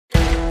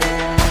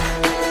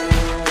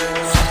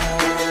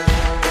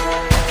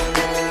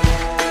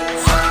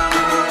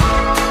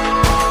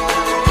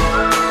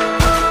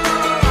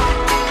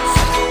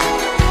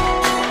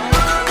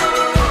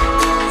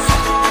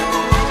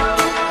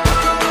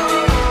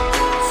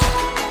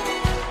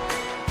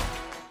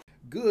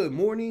Good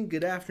morning,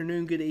 good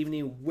afternoon, good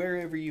evening,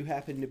 wherever you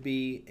happen to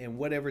be and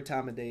whatever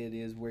time of day it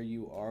is where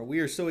you are. We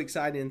are so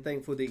excited and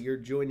thankful that you're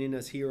joining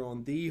us here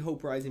on the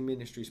Hope Rising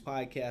Ministries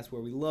podcast,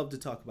 where we love to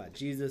talk about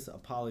Jesus,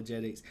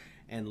 apologetics,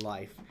 and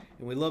life.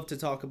 And we love to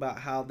talk about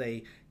how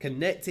they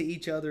connect to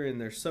each other and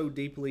they're so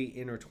deeply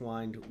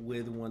intertwined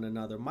with one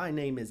another. My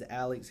name is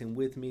Alex and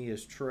with me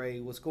is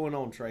Trey. What's going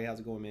on, Trey? How's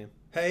it going, man?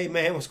 Hey,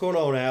 man, what's going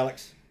on,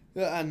 Alex?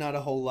 Not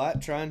a whole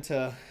lot. Trying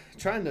to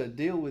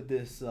deal with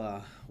this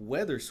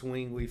weather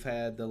swing we've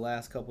had the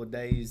last couple of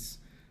days.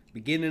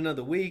 Beginning of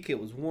the week, it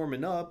was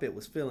warming up. It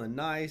was feeling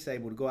nice.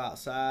 Able to go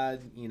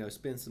outside.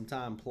 Spend some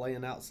time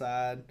playing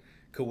outside.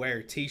 Could wear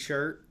a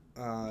t-shirt,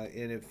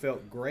 and it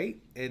felt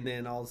great. And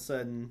then all of a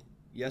sudden,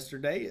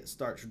 yesterday, it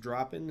starts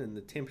dropping, and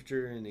the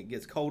temperature and it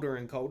gets colder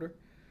and colder.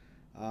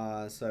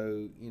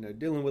 So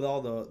dealing with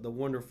all the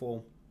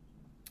wonderful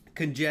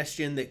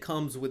congestion that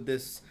comes with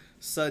this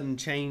sudden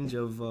change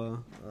of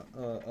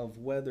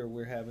weather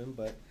we're having,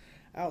 but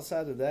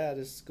outside of that,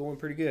 it's going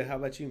pretty good. How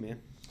about you, man?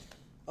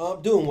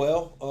 I'm doing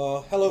well.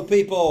 Hello,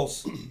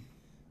 peoples.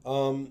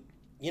 The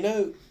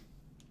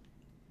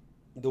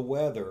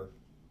weather.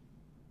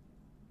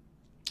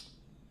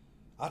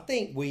 I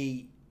think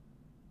we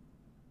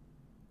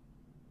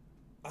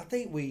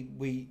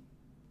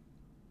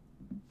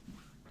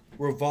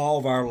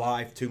revolve our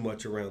life too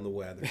much around the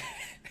weather.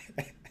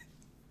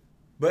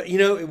 But,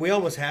 we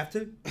almost have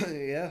to.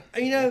 Yeah.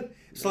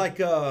 It's like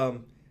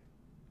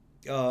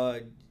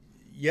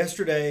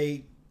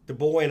yesterday, the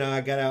boy and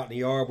I got out in the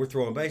yard. We're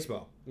throwing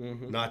baseball.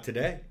 Mm-hmm. Not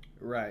today.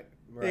 Right.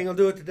 Ain't going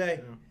to do it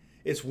today. Yeah.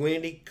 It's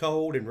windy,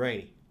 cold, and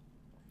rainy.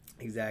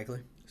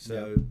 Exactly.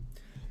 So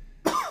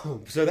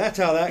so that's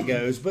how that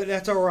goes. But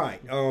that's all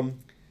right.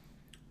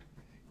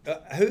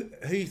 Who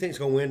do you think's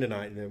going to win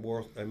tonight in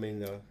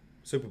the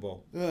Super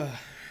Bowl?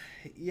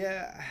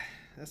 Yeah.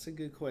 That's a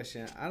good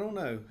question. I don't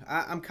know.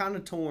 I'm kind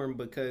of torn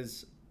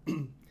because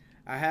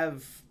I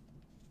have,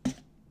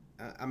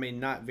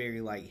 not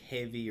very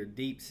heavy or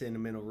deep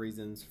sentimental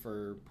reasons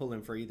for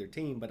pulling for either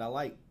team, but I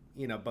like,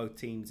 both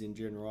teams in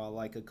general. I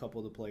like a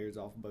couple of the players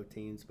off of both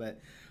teams, but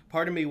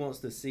part of me wants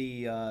to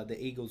see the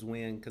Eagles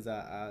win because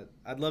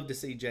I'd love to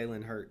see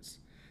Jalen Hurts.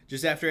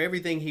 Just after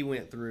everything he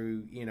went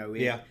through,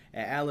 at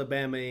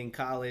Alabama in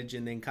college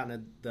and then kind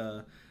of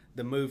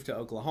the move to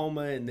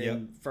Oklahoma and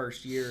then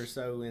first year or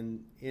so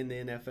in the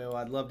NFL,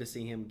 I'd love to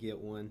see him get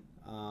one.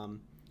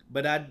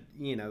 But I'd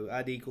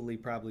equally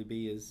probably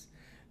be as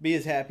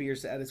happy or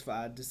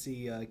satisfied to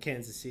see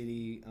Kansas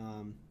City.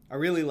 I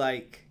really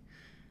like.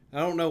 I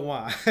don't know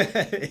why.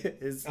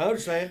 I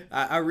understand.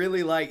 I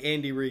really like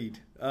Andy Reid.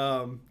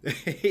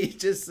 He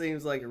just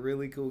seems like a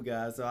really cool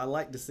guy. So I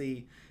like to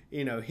see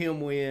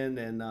him win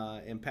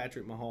and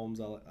Patrick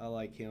Mahomes. I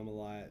like him a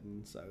lot,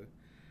 and so.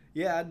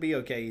 Yeah, I'd be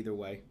okay either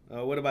way.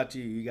 What about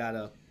you? You got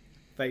a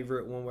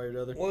favorite one way or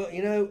the other? Well,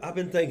 I've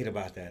been thinking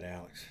about that,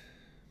 Alex.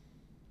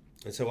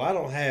 And so I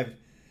don't have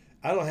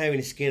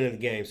any skin in the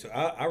game. So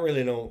I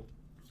really don't.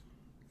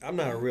 I'm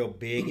not a real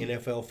big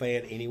NFL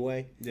fan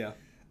anyway. Yeah.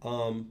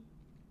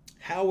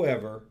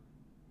 However,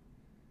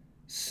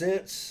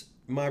 since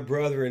my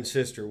brother and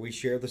sister, we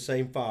share the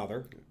same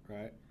father.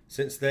 Right.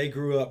 Since they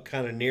grew up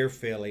kind of near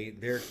Philly,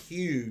 they're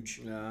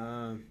huge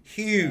right.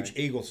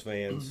 Eagles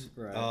fans.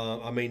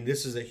 Right.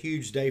 This is a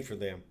huge day for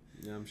them.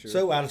 Yeah, I'm sure.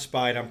 So out of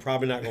spite, I'm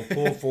probably not going to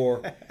pull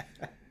for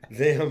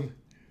them,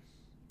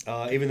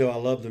 even though I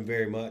love them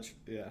very much.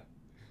 Yeah.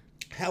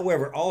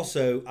 However,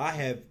 also, I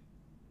have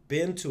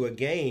been to a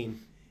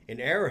game in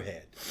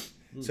Arrowhead.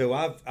 So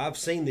I've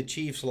seen the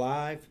Chiefs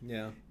live.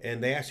 Yeah.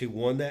 And they actually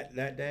won that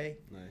day.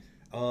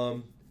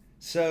 Nice.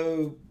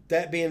 So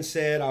that being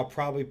said, I'll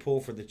probably pull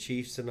for the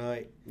Chiefs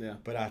tonight. Yeah.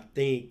 But I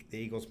think the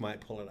Eagles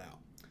might pull it out.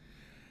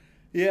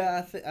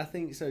 Yeah, I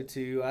think so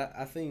too.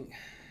 I think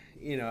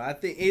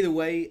either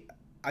way,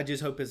 I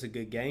just hope it's a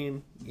good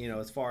game,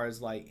 as far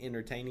as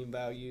entertaining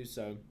value.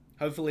 So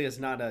hopefully it's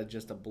not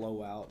just a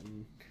blowout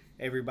and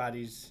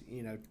everybody's,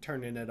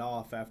 turning it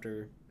off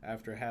after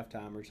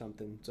halftime or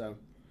something. So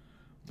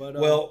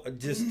but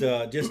just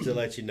to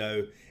let you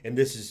know, and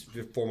this is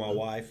for my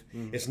wife,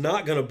 it's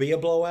not going to be a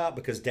blowout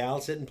because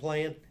Dallas isn't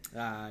playing.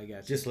 I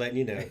got you. Just letting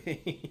you know.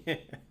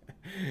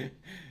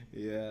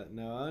 Yeah,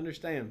 no, I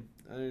understand.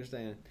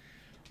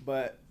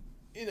 But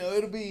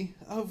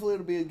hopefully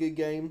it'll be a good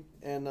game,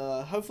 and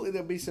hopefully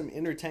there'll be some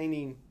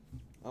entertaining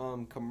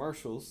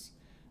commercials.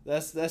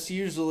 That's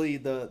usually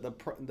the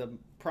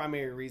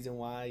primary reason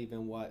why I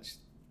even watched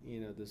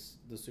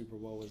the Super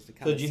Bowl was to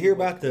kind of. So did you hear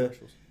about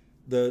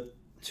the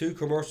two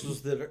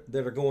commercials that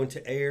are going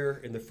to air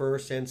in the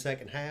first and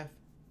second half?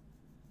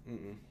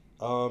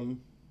 Mm-mm.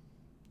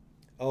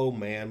 Oh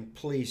man,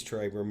 please,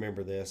 Trey,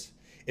 remember this.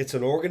 It's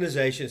an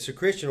organization. It's a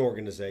Christian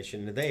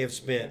organization, and they have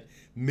spent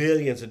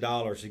millions of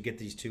dollars to get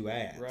these two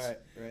ads. Right.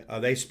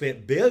 They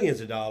spent billions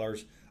of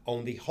dollars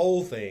on the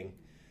whole thing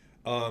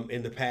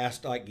in the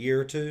past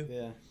year or two.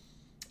 Yeah.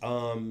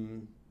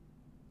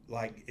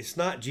 It's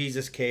not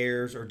Jesus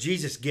Cares or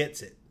Jesus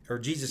Gets It or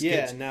Jesus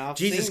Yeah, gets now I've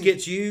Jesus seen-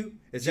 gets you.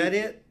 Is that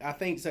it? I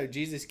think so.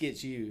 Jesus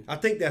gets you. I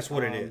think that's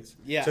what it is.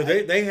 Yeah, So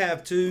they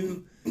have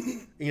two,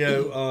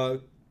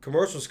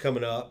 commercials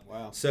coming up.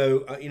 Wow.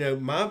 So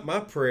my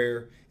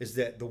prayer is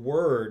that the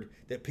word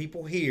that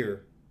people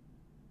hear.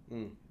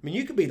 I mean,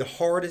 you could be the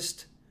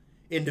hardest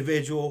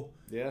individual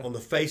Yeah. on the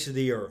face of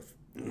the earth.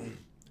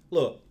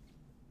 Look,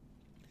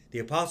 the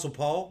Apostle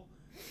Paul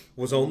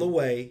was on the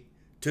way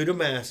to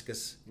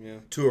Damascus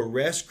to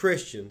arrest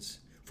Christians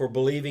for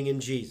believing in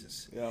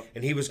Jesus. Yep.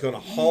 And he was going to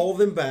haul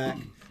them back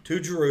to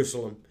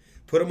Jerusalem,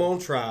 put them on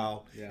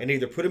trial, Yeah. and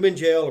either put them in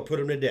jail or put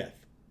them to death.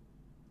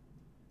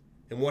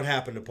 And what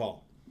happened to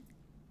Paul?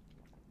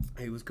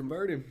 He was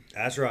converted.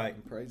 That's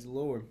right. Praise the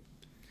Lord.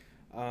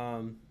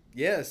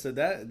 Yeah, so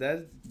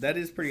that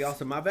is pretty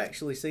awesome. I've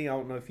actually seen, I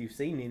don't know if you've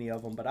seen any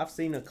of them, but I've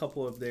seen a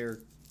couple of their,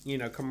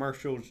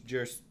 commercials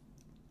just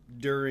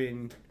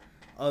during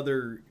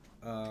other,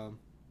 I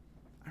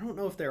don't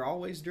know if they're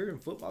always during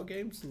football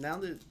games. Now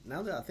that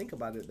I think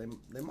about it,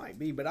 they might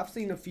be, but I've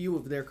seen a few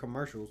of their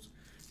commercials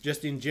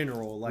just in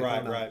general, like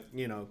on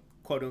a,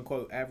 quote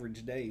unquote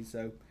average day.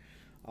 So,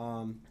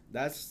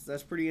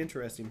 that's pretty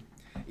interesting.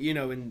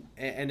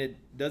 And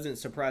it doesn't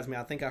surprise me.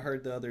 I think I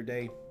heard the other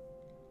day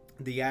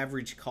the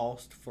average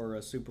cost for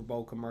a Super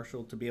Bowl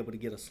commercial to be able to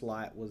get a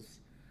slot was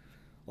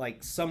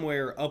like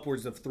somewhere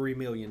upwards of $3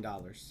 million.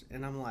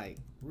 And I'm like,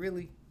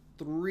 really?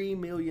 $3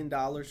 million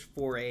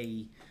for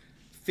a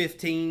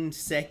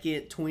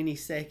 15-second,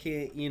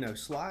 20-second,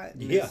 slot?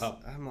 And Yeah.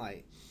 I'm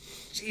like,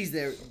 geez,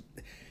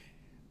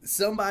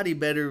 somebody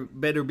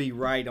better be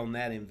right on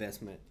that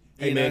investment.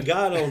 Hey, man,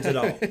 God owns it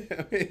all.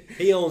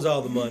 He owns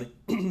all the money.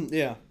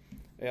 Yeah.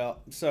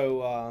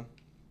 So,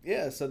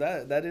 so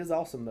that is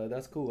awesome, though.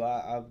 That's cool.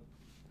 I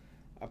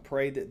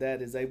pray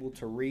that is able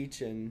to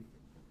reach and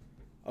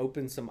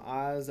open some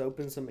eyes,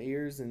 open some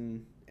ears,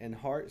 and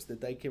hearts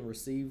that they can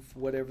receive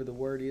whatever the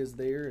word is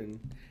there,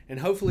 and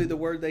hopefully the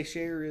word they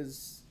share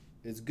is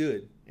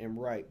good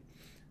and right.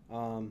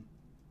 So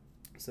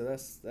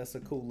that's a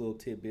cool little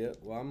tidbit.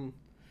 Well,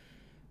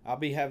 I'll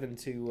be having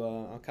to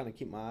I'll kind of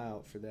keep my eye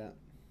out for that,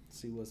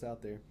 see what's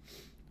out there.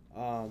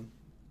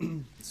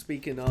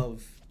 Speaking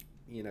of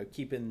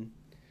keeping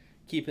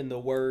the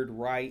word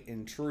right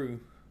and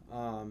true,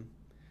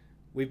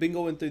 we've been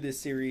going through this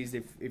series.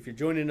 If you're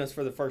joining us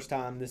for the first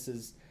time, this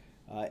is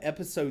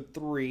episode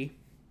 3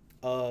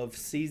 of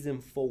season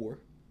 4,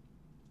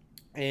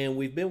 and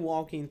we've been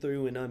walking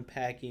through and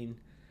unpacking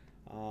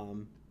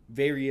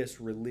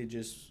various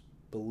religious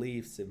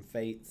beliefs and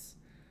faiths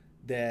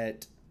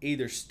that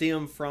either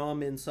stem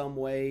from in some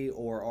way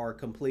or are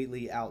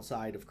completely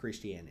outside of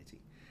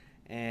Christianity.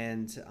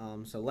 And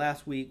so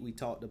last week we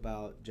talked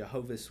about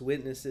Jehovah's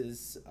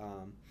Witnesses,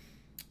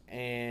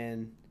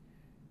 and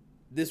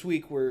this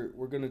week we're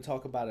going to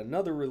talk about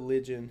another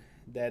religion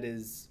that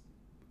is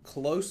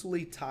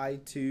closely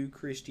tied to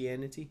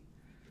Christianity.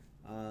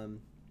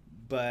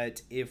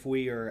 But if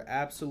we are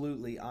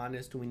absolutely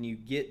honest, when you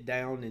get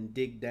down and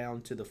dig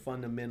down to the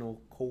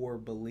fundamental core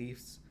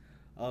beliefs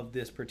of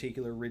this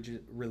particular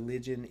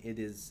religion, it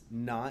is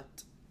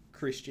not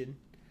Christian.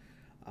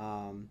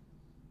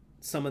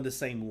 Some of the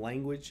same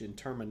language and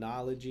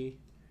terminology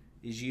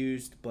is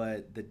used,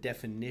 but the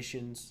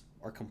definitions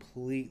are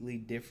completely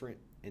different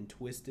and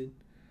twisted.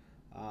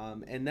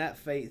 And that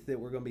faith that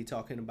we're going to be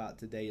talking about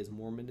today is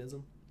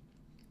Mormonism.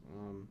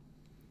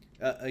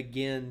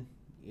 Again,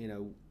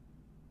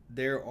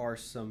 there are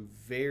some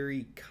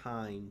very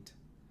kind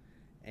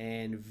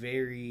and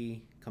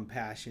very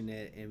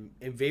compassionate and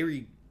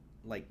very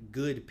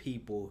good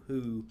people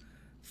who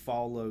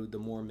follow the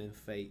Mormon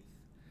faith.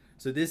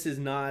 So this is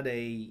not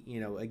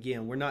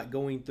again, we're not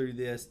going through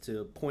this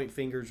to point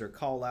fingers or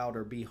call out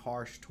or be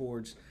harsh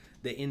towards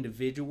the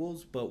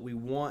individuals, but we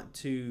want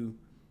to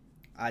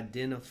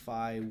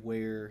identify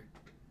where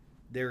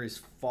there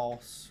is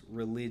false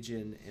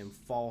religion and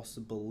false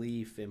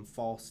belief and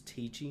false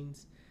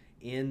teachings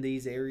in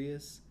these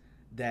areas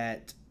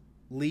that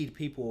lead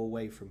people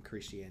away from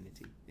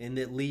Christianity and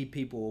that lead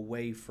people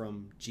away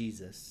from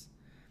Jesus.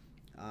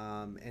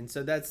 And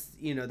so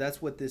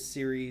that's what this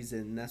series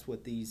and that's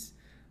what these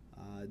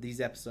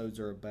episodes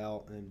are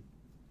about. And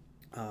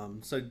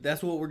so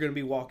that's what we're going to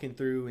be walking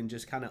through and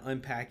just kind of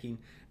unpacking.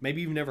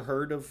 Maybe you've never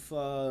heard of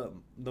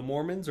the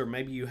Mormons, or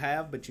maybe you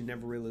have, but you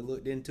never really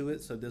looked into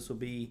it. So this will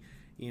be,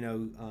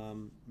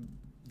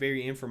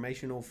 very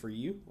informational for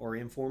you or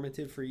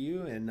informative for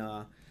you. And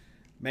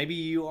maybe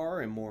you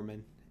are a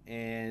Mormon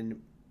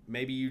and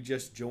maybe you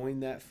just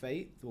joined that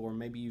faith, or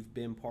maybe you've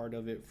been part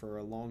of it for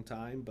a long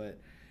time. But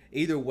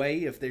either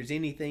way, if there's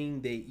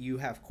anything that you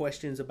have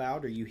questions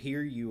about, or you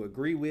hear you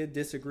agree with,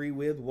 disagree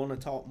with, want to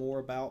talk more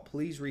about,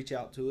 please reach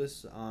out to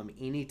us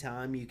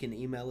anytime. You can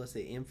email us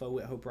at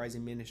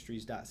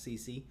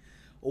info@hoperisingministries.cc,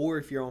 or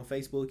if you're on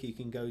Facebook, you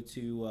can go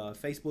to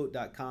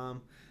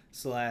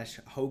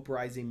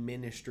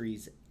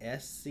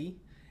facebook.com/hoperisingministriessc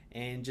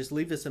and just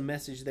leave us a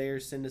message there,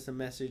 send us a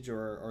message,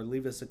 or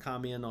leave us a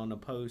comment on a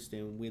post,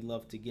 and we'd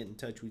love to get in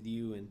touch with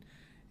you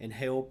and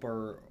help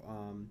or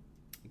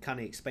kind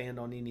of expand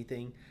on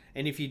anything.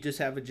 And if you just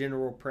have a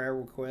general prayer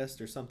request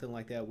or something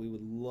like that, we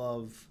would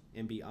love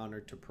and be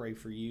honored to pray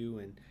for you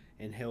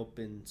and help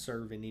and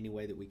serve in any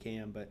way that we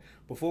can. But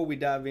before we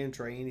dive in,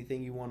 Trey,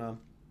 anything you want to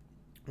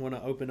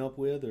open up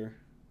with or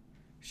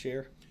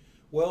share?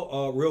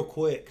 Well, real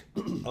quick,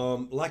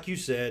 like you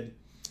said,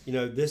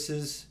 this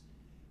is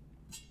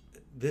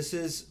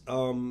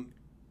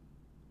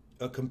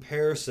a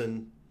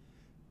comparison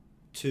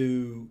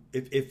to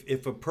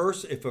if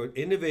an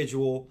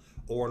individual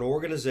or an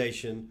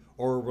organization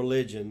or a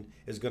religion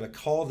is going to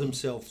call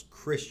themselves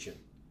Christian,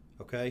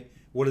 okay,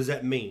 what does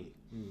that mean?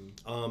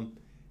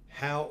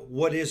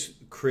 What is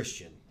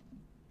Christian?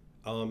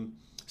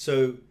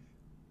 So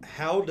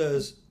how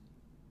does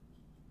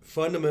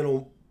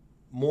fundamental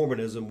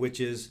Mormonism, which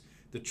is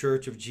the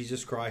Church of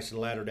Jesus Christ and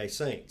Latter-day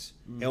Saints,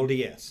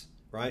 LDS,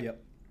 right?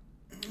 Yep.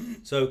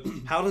 So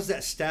how does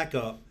that stack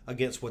up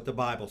against what the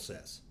Bible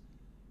says,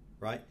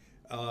 right?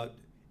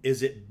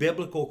 Is it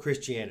biblical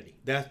Christianity?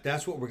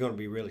 That's what we're going to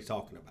be really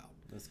talking about.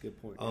 That's a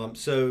good point.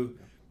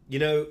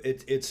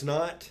 It's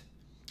not.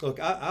 Look,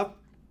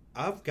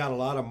 I've got a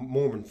lot of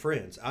Mormon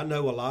friends. I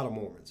know a lot of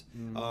Mormons.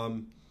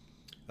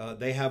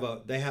 They have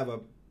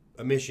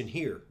a mission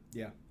here,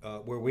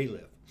 where we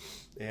live,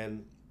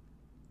 and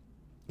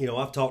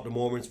I've talked to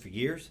Mormons for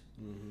years.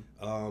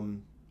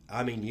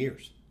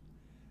 Years.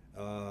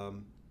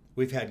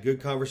 We've had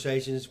good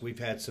conversations. We've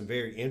had some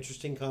very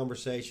interesting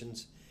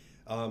conversations.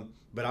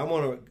 But I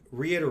want to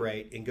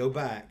reiterate and go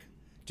back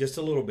just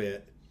a little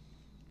bit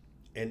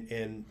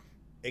and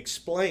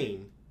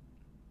explain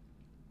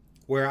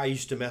where I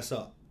used to mess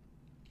up.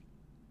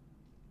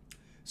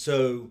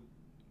 So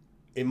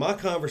in my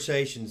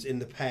conversations in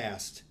the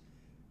past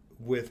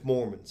with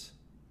Mormons,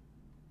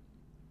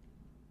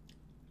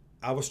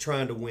 I was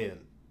trying to win.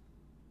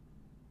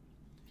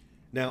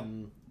 Now,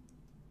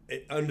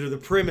 under the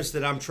premise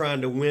that I'm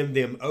trying to win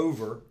them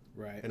over,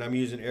 right, and I'm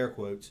using air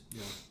quotes,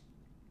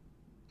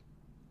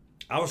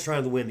 I was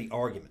trying to win the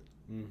argument.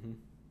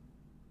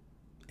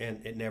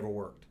 And it never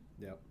worked.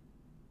 Yep.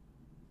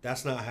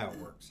 That's not how it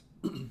works.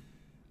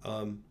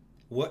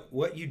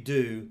 What you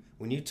do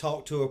when you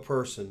talk to a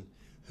person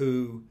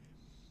who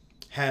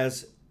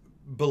has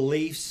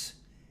beliefs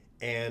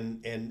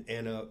and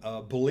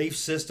a belief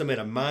system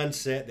and a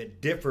mindset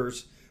that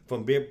differs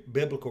from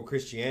biblical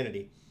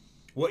Christianity,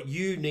 what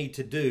you need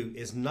to do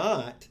is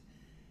not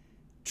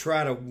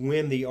try to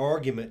win the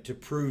argument to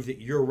prove that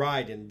you're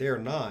right and they're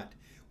not.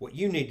 What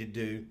you need to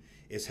do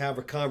is have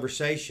a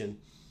conversation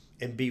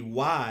and be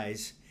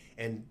wise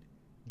and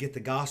get the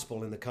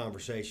gospel in the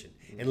conversation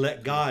and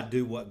let God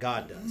do what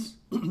God does.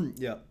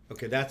 Yeah.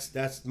 Okay,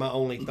 that's my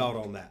only thought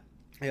on that.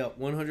 Yeah,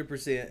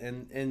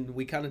 100%. And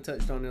we kind of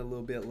touched on it a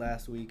little bit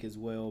last week as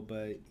well.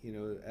 But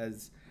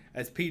as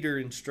Peter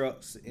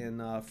instructs in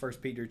 1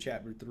 Peter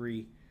chapter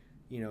 3,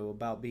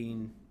 about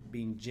being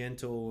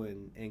gentle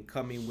and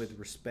coming with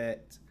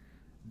respect,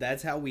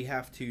 that's how we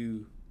have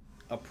to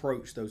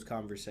approach those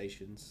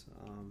conversations.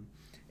 And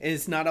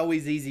it's not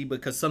always easy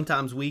because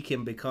sometimes we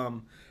can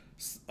become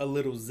a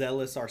little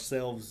zealous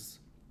ourselves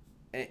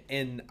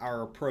and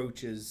our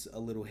approach is a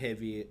little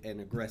heavy and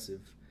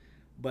aggressive.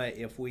 But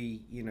if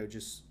we,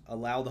 just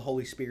allow the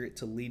Holy Spirit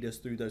to lead us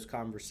through those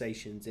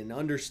conversations and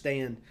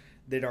understand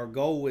that our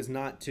goal is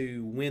not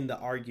to win the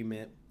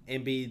argument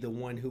and be the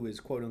one who is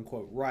quote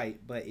unquote right,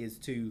 but is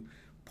to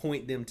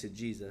point them to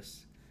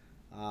Jesus.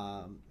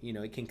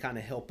 It can kind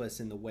of help us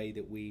in the way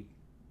that we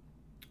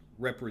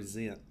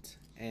represent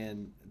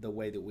and the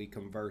way that we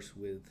converse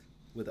with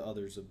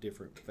others of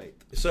different faith.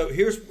 So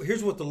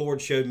here's what the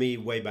Lord showed me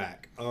way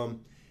back.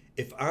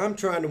 If I'm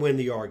trying to win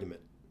the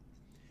argument,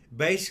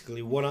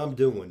 basically what I'm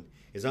doing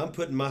is I'm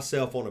putting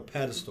myself on a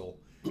pedestal,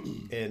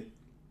 and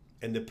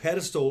the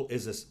pedestal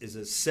is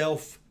a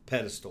self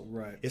pedestal.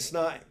 Right. It's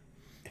not.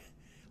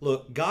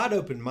 Look, God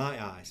opened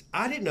my eyes.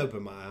 I didn't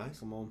open my eyes.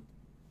 Come on.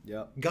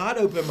 Yep. God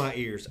opened my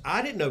ears.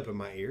 I didn't open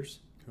my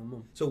ears. Come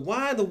on. So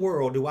why in the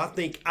world do I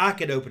think I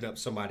could open up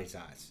somebody's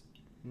eyes?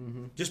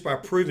 Just by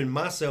proving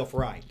myself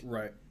right.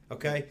 Right.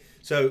 Okay?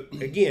 So,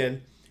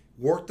 again,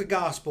 work the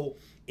gospel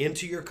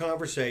into your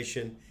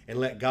conversation and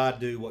let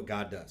God do what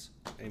God does.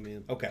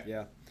 Amen. Okay.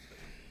 Yeah.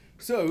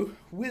 So,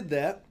 with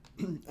that,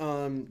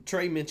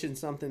 Trey mentioned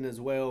something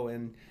as well,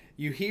 and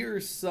you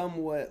hear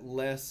somewhat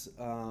less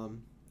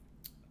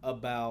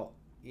about,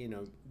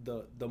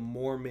 the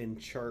Mormon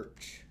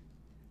church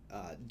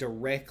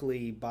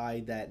directly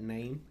by that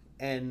name.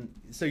 And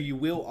so you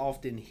will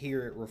often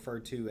hear it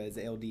referred to as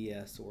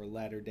LDS or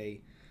Latter-day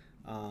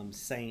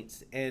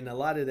Saints. And a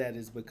lot of that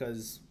is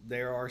because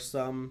there are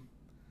some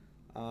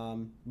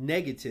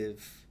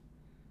negative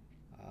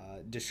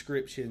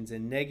descriptions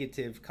and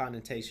negative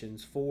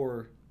connotations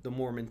for the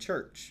Mormon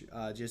church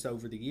just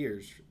over the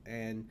years.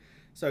 And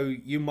so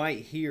you might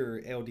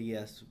hear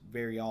LDS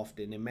very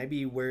often, and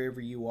maybe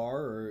wherever you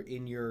are or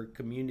in your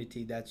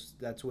community,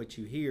 that's what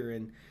you hear.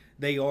 And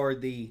they are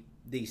the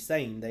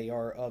same. They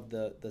are of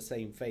the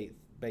same faith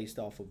based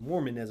off of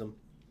Mormonism.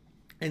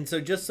 And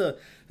so, just a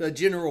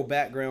general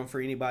background for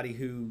anybody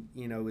who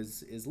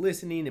is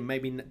listening and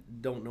maybe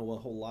don't know a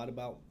whole lot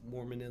about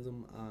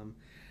Mormonism.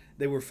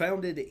 They were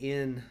founded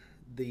in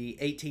the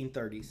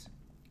 1830s,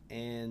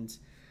 and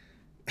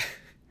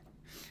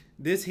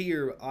this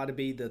here ought to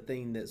be the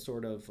thing that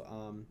sort of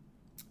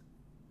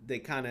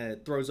that kind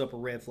of throws up a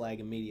red flag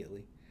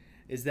immediately,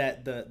 is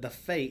that the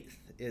faith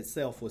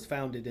itself was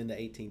founded in the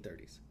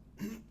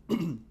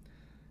 1830s,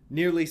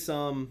 nearly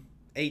some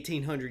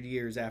 1800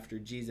 years after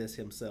Jesus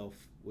himself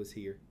was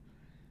here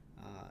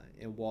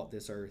and walked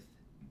this earth.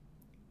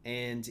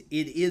 And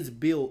it is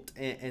built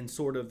and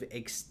sort of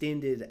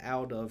extended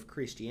out of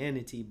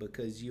Christianity,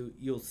 because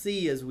you'll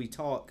see as we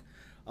talk,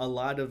 a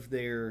lot of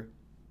their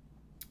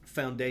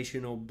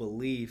foundational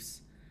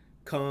beliefs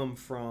come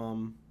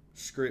from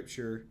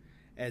Scripture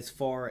as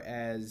far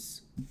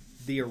as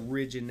the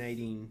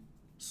originating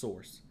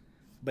source.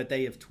 But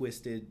they have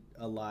twisted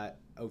a lot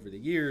over the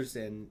years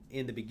and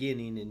in the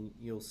beginning, and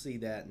you'll see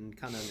that and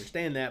kind of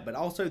understand that. But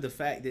also the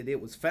fact that it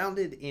was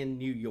founded in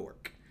New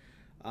York.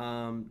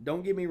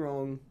 Don't get me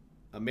wrong,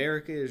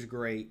 America is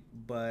great,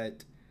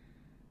 but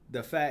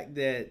the fact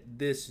that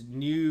this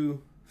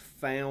new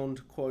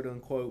found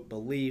quote-unquote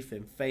belief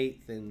and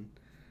faith and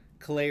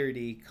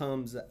clarity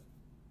comes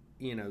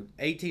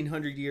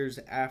 1800 years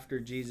after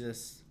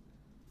Jesus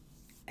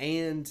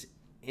and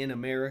in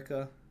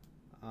America,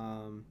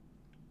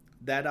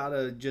 that ought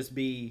to just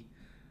be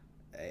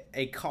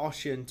a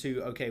caution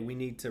to, okay, we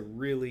need to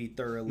really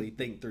thoroughly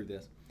think through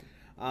this.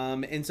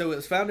 And so it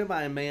was founded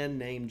by a man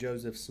named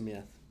Joseph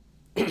Smith.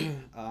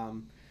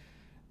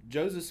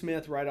 Joseph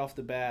Smith, right off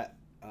the bat,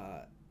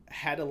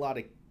 had a lot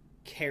of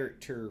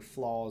character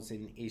flaws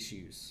and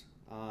issues.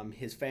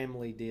 His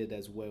family did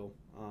as well,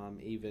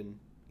 even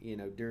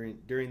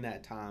during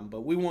that time.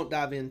 But we won't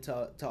dive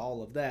into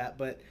all of that.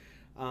 But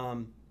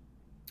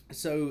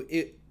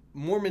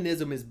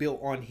Mormonism is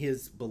built on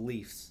his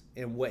beliefs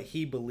and what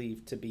he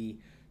believed to be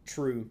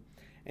true.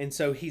 And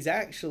so he's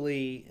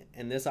actually,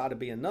 and this ought to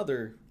be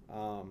another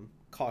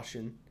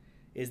caution,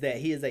 is that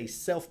he is a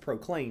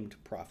self-proclaimed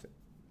prophet,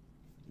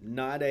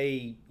 not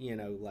a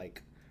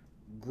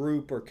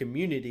group or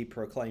community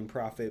proclaimed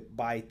prophet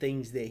by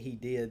things that he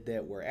did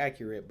that were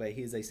accurate, but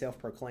he's a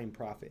self-proclaimed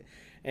prophet.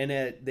 And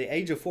at the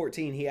age of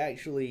 14, he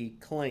actually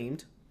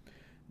claimed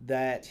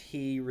that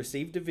he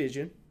received a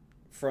vision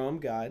from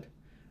God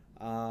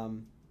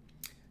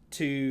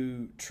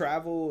to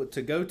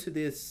go to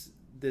this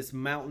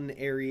mountain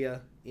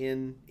area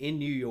in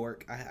New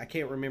York. I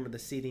can't remember the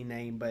city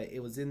name, but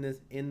it was in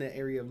the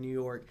area of New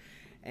York.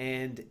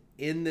 And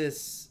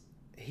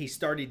he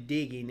started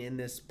digging in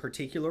this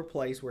particular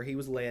place where he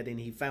was led, and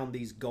he found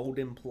these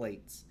golden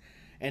plates,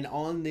 and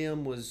on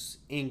them was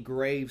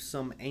engraved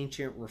some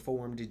ancient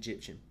Reformed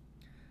Egyptian.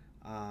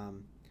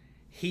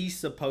 He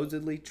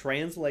supposedly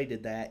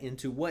translated that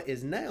into what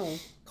is now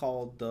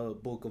called the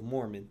Book of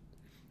Mormon,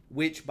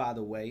 which, by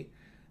the way,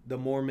 the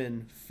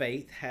Mormon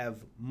faith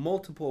have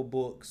multiple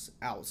books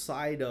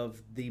outside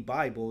of the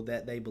Bible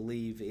that they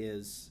believe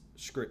is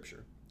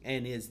Scripture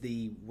and is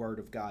the Word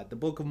of God. The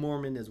Book of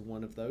Mormon is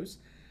one of those.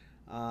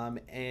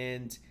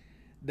 And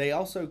they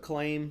also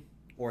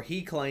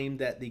he claimed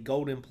that the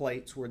golden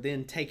plates were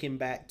then taken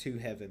back to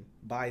heaven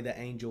by the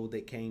angel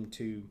that came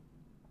to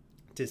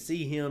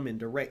see him and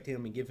direct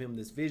him and give him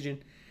this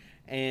vision.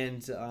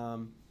 And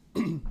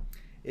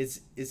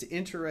it's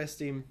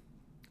interesting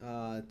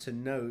to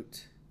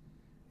note,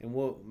 and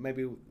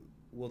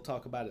we'll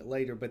talk about it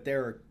later, but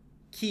there are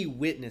key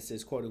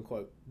witnesses, quote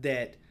unquote,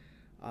 that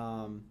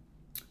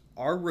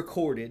are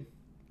recorded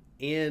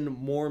in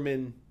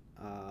Mormon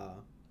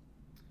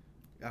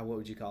what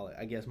would you call it?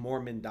 I guess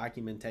Mormon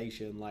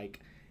documentation. Like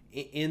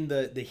in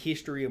the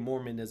history of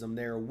Mormonism,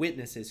 there are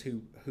witnesses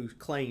who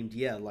claimed,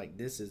 yeah, like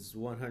this is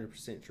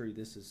 100% true.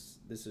 This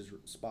is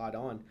spot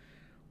on.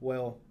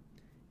 Well,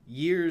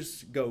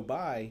 years go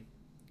by.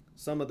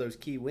 Some of those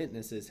key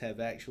witnesses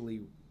have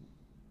actually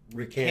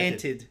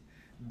recanted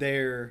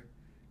their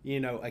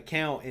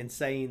account and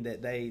saying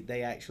that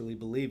they actually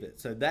believe it.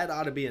 So that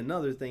ought to be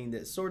another thing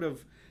that sort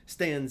of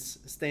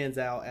stands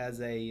out as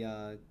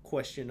a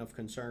question of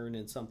concern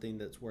and something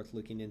that's worth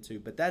looking into.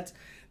 But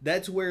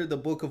that's where the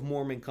Book of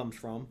Mormon comes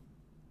from.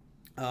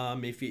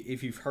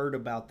 If you've heard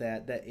about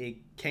that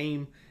it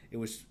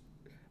was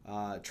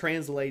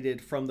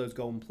translated from those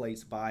golden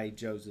plates by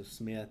Joseph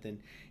Smith,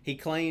 and he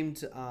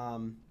claimed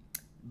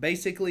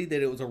basically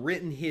that it was a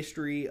written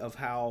history of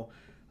how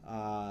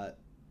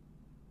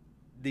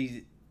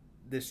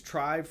this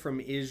tribe from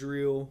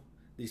Israel,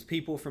 these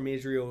people from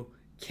Israel,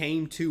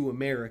 came to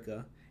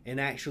America and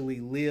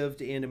actually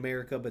lived in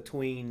America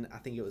between, I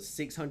think it was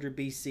 600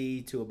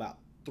 BC to about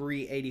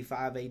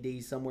 385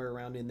 AD, somewhere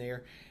around in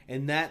there.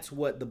 And that's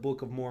what the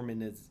Book of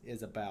Mormon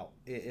is about.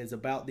 It is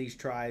about these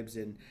tribes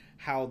and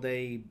how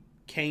they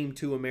came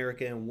to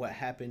America and what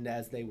happened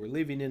as they were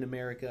living in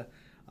America.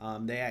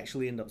 They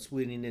actually end up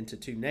splitting into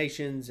two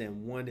nations,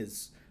 and one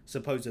is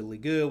supposedly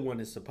good, one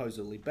is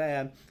supposedly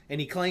bad.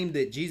 And he claimed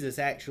that Jesus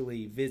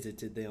actually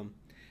visited them.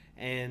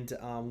 And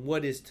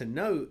what is to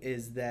note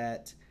is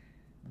that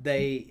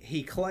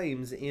he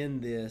claims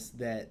in this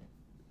that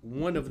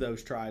one of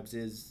those tribes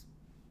is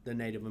the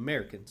Native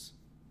Americans.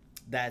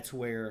 That's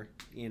where,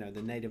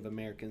 the Native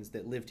Americans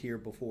that lived here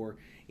before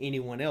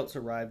anyone else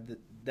arrived,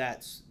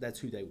 that's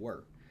who they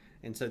were.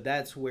 And so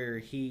that's where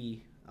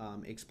he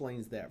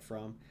explains that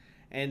from.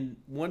 And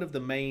one of the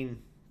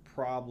main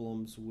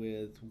problems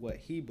with what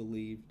he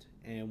believed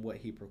and what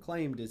he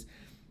proclaimed is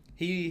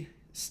he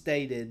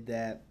stated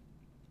that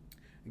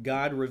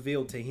God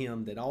revealed to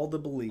him that all the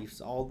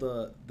beliefs, all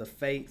the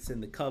faiths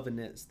and the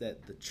covenants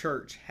that the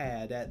church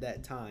had at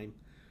that time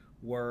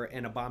were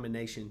an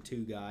abomination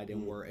to God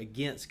and were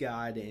against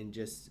God and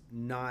just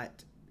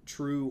not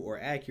true or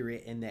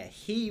accurate, and that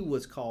he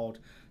was called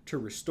to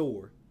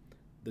restore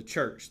the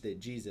church that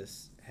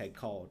Jesus had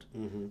called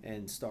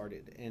and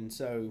started. And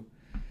so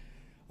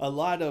a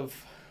lot of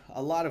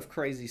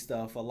crazy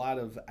stuff, a lot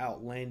of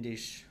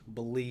outlandish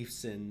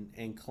beliefs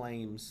and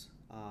claims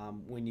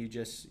when you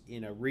just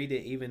read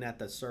it even at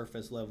the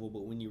surface level,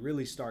 but when you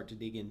really start to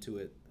dig into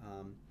it,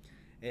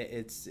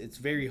 it's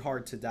very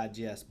hard to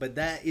digest. But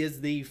that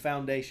is the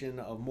foundation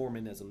of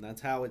Mormonism.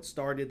 That's how it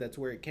started. That's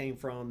where it came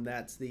from.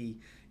 That's the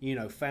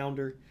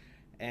founder,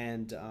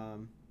 and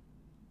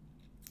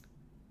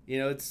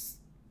it's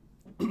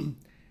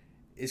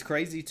it's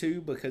crazy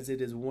too because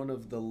it is one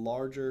of the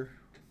larger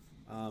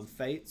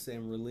faiths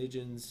and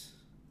religions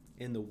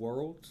in the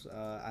world.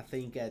 I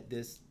think at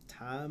this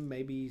time,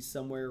 maybe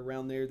somewhere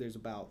around there's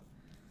about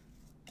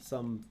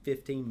some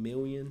 15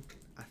 million,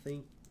 I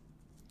think,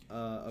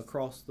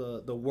 across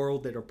the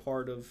world that are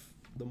part of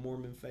the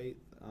Mormon faith.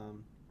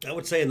 I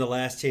would say in the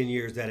last 10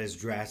 years that has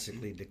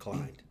drastically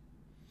declined.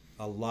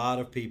 A lot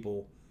of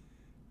people,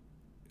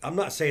 I'm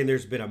not saying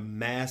there's been a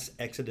mass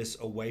exodus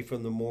away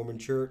from the Mormon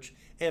church.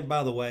 And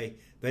by the way,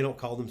 they don't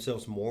call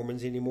themselves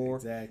Mormons anymore.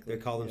 Exactly.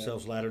 They call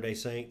themselves Latter-day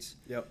Saints.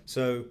 Yep.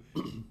 So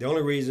the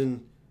only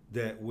reason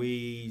that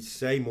we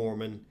say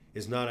Mormon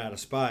is not out of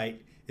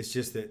spite. It's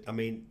just that,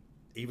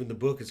 even the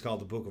book is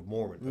called the Book of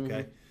Mormon,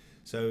 okay?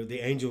 So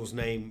the angel's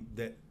name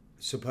that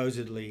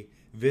supposedly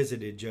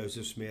visited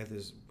Joseph Smith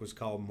was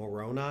called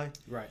Moroni.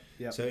 Right,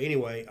 yeah. So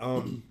anyway,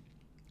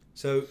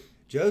 so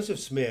Joseph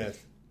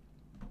Smith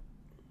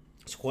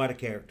is quite a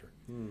character.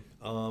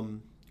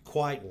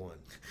 Quite one.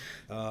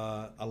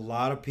 A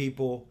lot of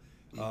people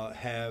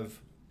have,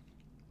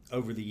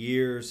 over the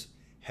years,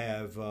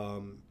 have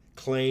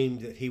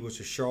claimed that he was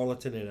a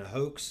charlatan and a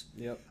hoax,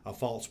 a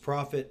false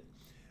prophet.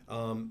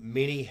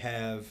 Many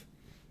have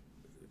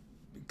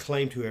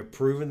claimed to have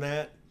proven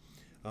that.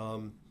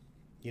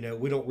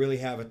 We don't really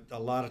have a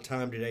lot of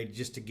time today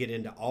just to get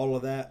into all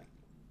of that.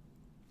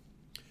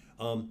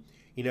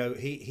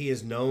 He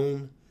is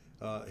known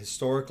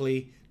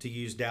historically to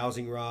use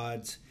dowsing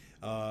rods,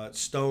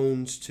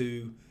 stones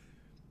to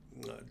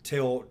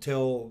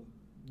tell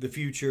the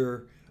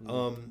future.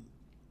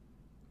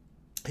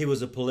 He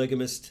was a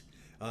polygamist.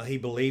 He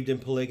believed in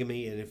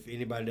polygamy, and if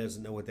anybody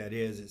doesn't know what that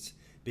is, it's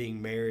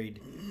being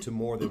married to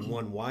more than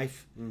one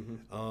wife.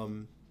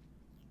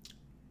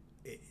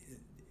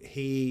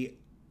 He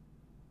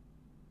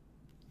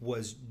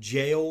was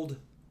jailed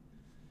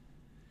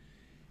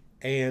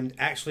and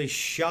actually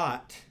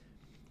shot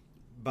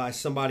by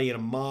somebody in a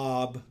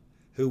mob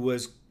who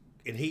was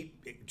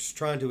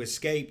trying to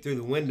escape through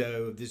the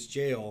window of this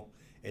jail,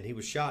 and he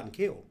was shot and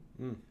killed.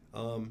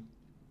 And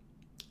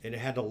it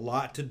had a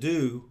lot to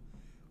do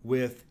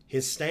with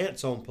his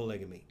stance on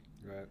polygamy.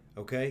 Right.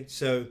 Okay,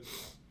 so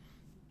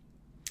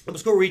I'm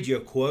just going to read you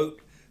a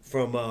quote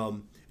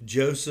from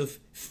Joseph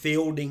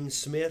Fielding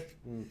Smith.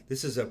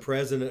 This is a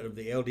president of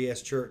the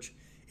LDS Church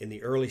in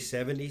the early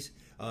 70s.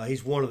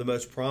 He's one of the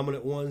most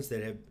prominent ones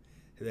that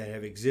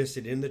have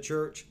existed in the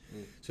church.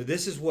 So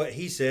this is what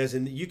he says,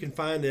 and you can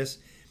find this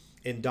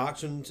in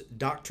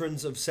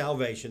Doctrines of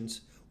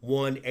Salvations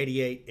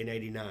 188 and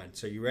 89.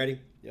 So you ready?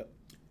 Yep.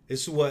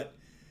 This is what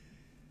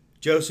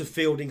Joseph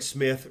Fielding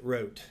Smith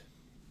wrote.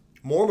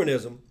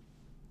 Mormonism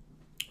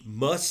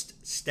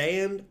must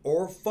stand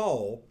or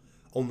fall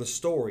on the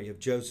story of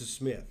Joseph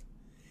Smith.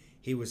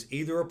 He was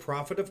either a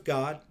prophet of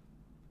God,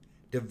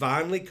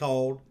 divinely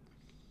called,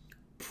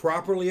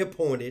 properly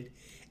appointed,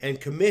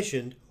 and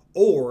commissioned,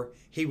 or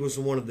he was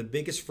one of the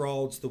biggest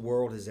frauds the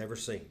world has ever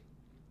seen.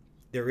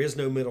 There is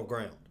no middle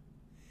ground.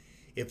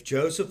 If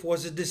Joseph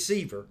was a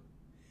deceiver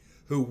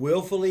who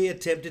willfully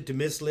attempted to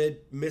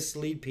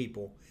mislead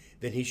people,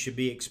 then he should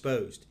be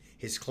exposed.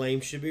 His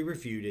claims should be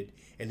refuted,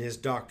 and his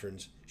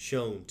doctrines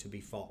shown to be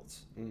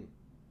false.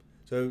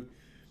 So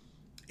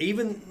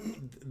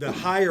even the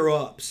higher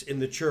ups in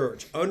the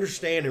church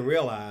understand and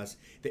realize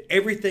that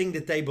everything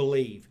that they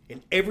believe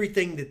and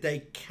everything that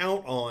they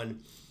count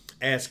on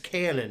as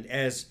canon,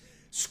 as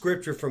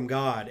scripture from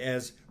God,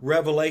 as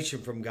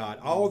revelation from God,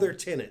 all their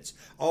tenets,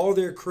 all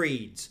their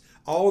creeds,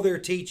 all their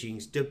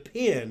teachings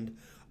depend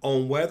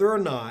on whether or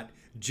not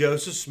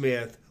Joseph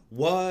Smith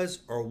was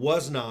or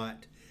was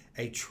not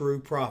a true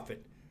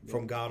prophet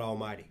from God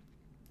Almighty.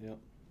 Yep.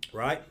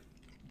 Right?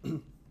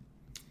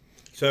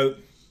 So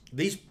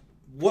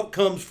what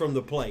comes from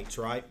the plates,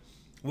 right?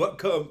 What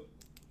comes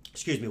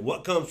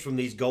from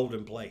these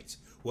golden plates?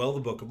 Well,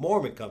 the Book of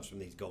Mormon comes from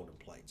these golden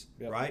plates,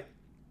 Yep. right?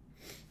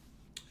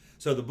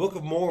 So the Book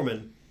of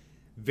Mormon,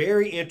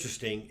 very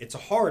interesting. It's a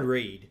hard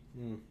read.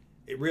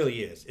 It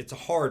really is. It's a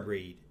hard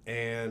read.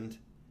 And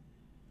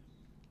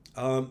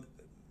I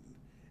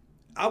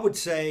would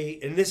say,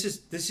 and this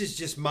is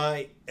just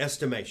my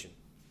estimation,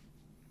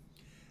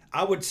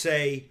 I would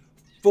say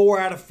 4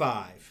 out of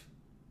 5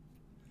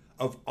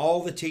 of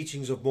all the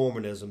teachings of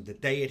Mormonism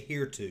that they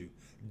adhere to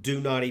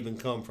do not even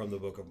come from the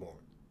Book of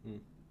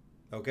Mormon.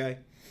 Okay?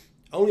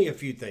 Only a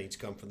few things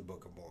come from the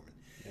Book of Mormon.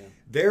 Yeah.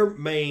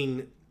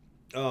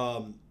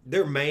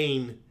 Their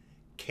main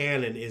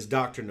canon is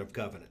Doctrine of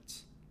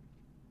Covenants.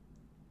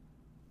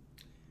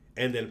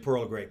 And then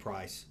Pearl of Great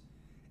Price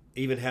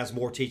even has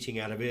more teaching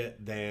out of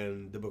it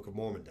than the Book of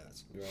Mormon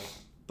does. Right.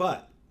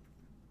 But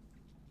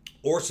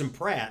Orson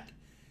Pratt,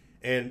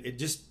 and it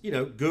just,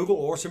 Google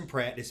Orson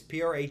Pratt, it's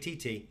Pratt,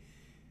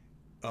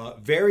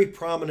 very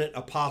prominent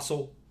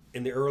apostle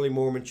in the early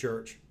Mormon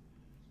church,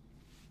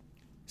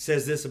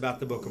 says this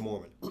about the Book of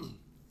Mormon.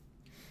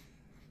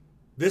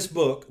 This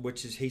book,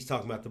 which is he's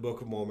talking about the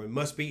Book of Mormon,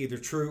 must be either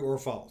true or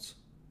false.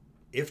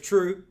 If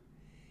true,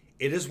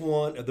 it is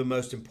one of the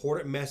most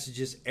important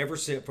messages ever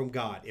sent from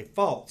God. If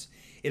false,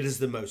 it is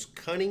the most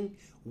cunning,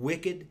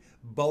 wicked,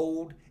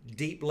 bold,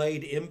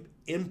 deep-laid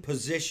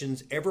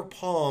impositions ever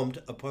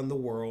palmed upon the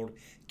world,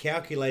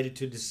 calculated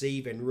to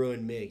deceive and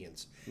ruin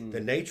millions. The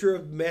nature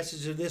of the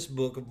message of this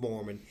Book of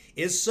Mormon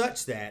is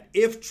such that,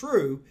 if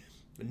true,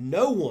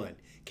 no one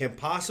can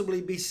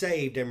possibly be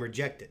saved and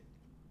reject it.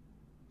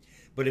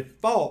 But if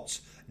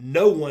false,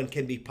 no one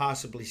can be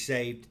possibly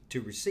saved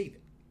to receive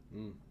it.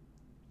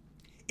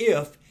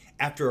 If,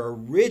 after a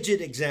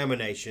rigid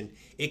examination,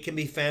 it can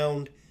be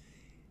found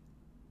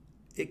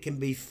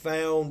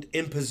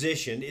in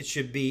position, it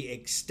should be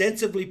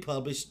extensively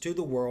published to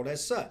the world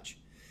as such.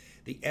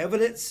 The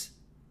evidence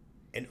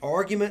and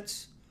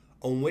arguments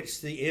on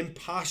which the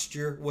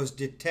imposture was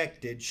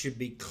detected should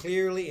be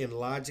clearly and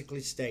logically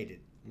stated,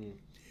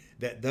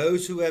 that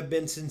those who have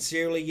been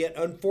sincerely yet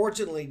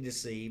unfortunately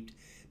deceived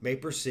may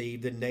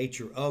perceive the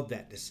nature of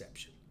that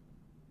deception.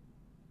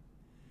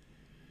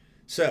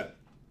 So,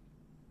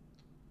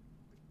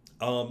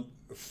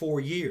 for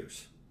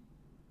years,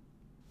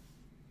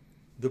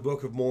 the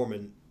Book of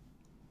Mormon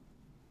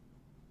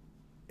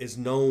is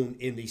known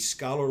in the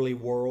scholarly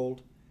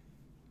world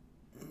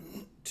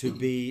to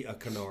be a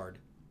canard.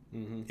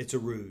 It's a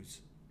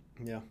ruse.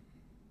 Yeah.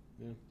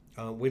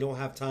 We don't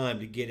have time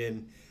to get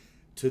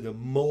into the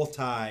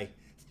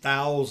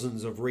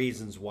thousands of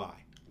reasons why.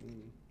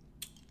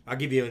 I'll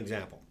give you an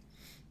example.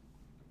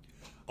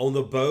 On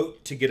the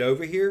boat to get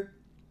over here,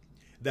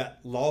 that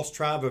lost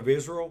tribe of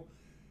Israel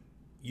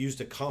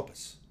used a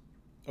compass.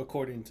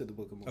 According to the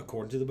Book of Mormon.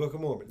 According to the Book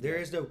of Mormon. There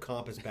is no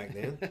compass back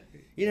then.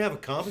 You didn't have a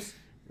compass.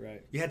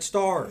 Right. You had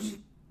stars.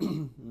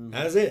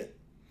 That's it.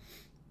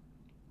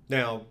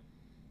 Now,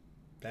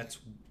 that's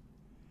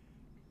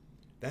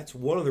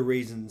one of the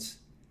reasons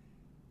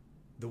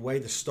the way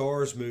the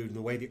stars moved and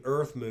the way the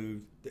earth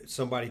moved, that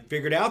somebody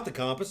figured out the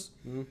compass.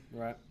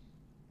 Right.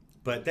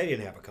 But they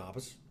didn't have a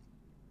compass.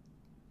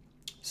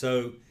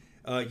 So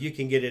you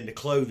can get into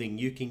clothing.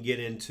 You can get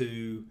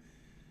into,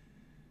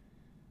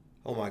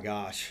 oh my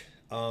gosh,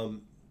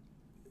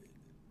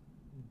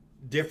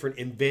 different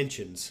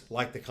inventions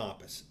like the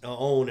compass,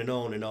 on and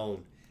on and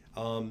on.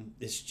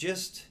 It's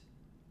just,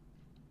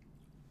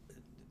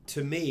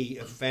 to me,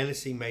 a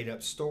fantasy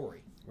made-up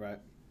story. Right.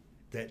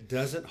 That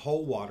doesn't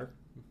hold water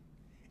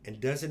and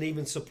doesn't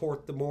even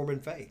support the Mormon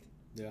faith.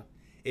 Yeah.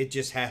 It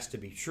just has to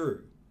be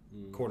true,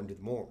 according to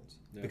the Mormons,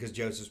 because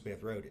Joseph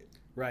Smith wrote it.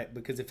 Right,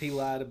 because if he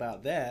lied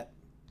about that,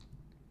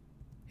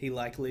 he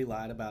likely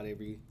lied about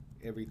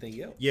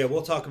everything else. Yeah,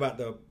 we'll talk about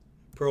the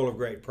Pearl of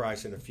Great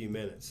Price in a few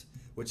minutes,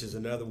 which is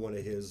another one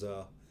of his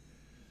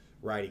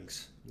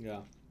writings. Yeah.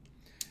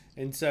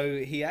 And so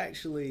he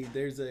actually,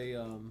 there's a,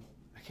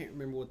 I can't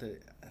remember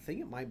I think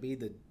it might be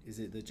is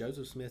it the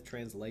Joseph Smith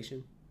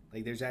translation?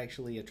 Like there's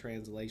actually a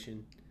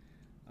translation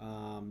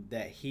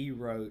that he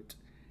wrote,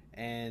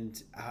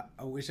 and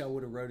I wish I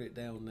would have wrote it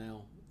down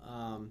now.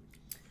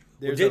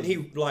 Didn't he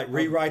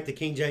rewrite the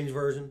King James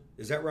Version?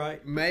 Is that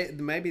right?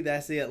 Maybe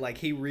that's it. Like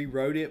he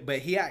rewrote it, but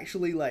he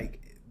actually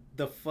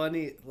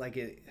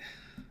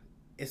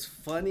it's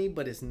funny,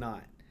 but it's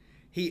not.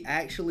 He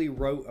actually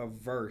wrote a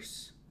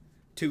verse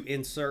to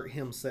insert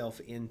himself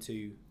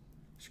into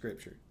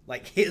Scripture.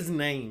 Like his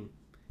name,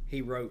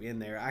 he wrote in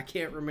there. I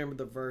can't remember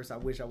the verse. I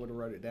wish I would have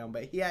wrote it down,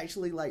 but he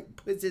actually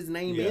puts his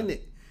name in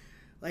it.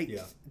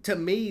 To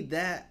me,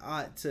 that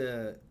ought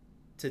to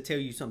tell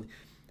you something.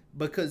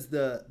 Because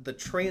the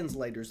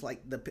translators,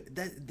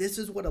 this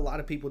is what a lot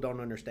of people don't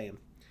understand.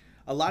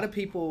 A lot of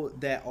people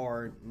that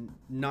are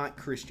not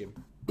Christian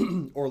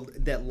or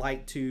that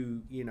like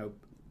to,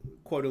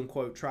 quote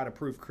unquote, try to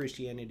prove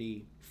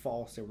Christianity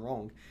false and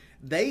wrong,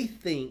 they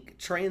think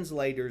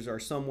translators are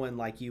someone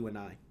like you and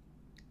I.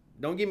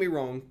 Don't get me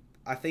wrong.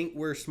 I think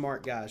we're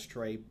smart guys,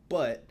 Trey,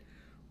 but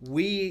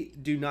we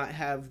do not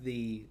have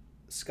the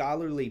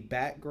scholarly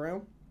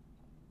background,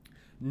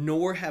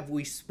 nor have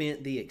we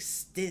spent the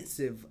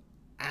extensive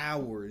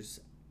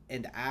hours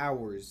and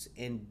hours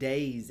and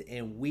days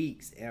and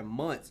weeks and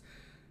months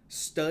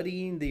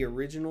studying the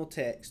original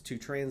text to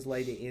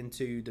translate it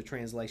into the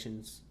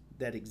translations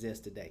that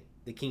exist today.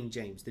 The King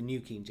James, the New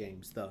King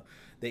James, the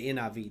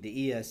NIV,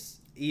 the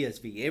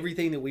ESV,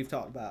 everything that we've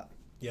talked about.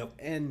 Yep.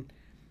 And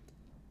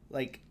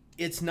like,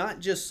 it's not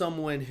just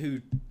someone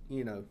who,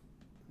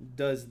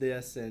 does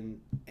this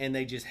and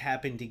they just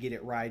happen to get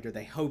it right, or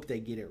they hope they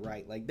get it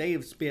right. Like, they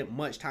have spent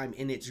much time,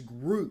 and it's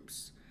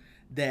groups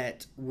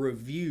that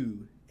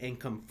review and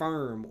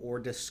confirm or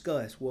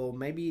discuss, well,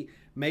 maybe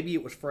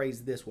it was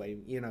phrased this way,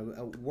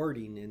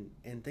 wording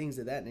and things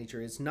of that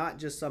nature. It's not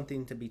just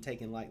something to be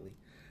taken lightly.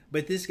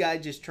 But this guy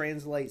just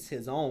translates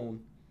his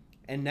own,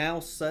 and now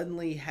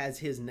suddenly has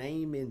his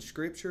name in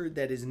Scripture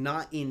that is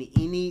not in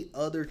any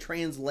other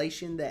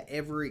translation that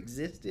ever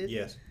existed.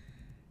 Yes.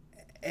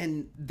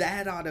 And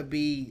that ought to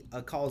be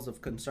a cause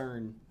of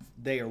concern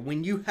there.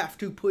 When you have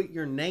to put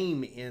your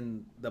name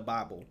in the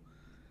Bible,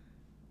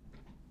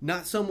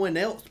 not someone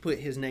else put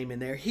his name in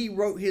there. He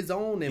wrote his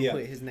own and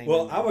put his name in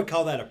there. Well, I would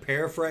call that a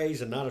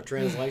paraphrase and not a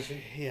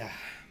translation. Yeah.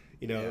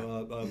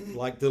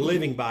 Like the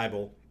Living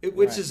Bible,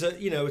 which is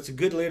it's a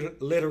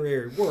good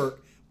literary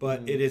work,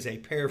 but it is a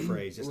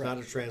paraphrase. It's not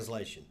a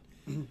translation.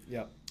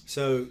 Yep.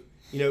 So,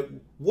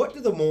 what do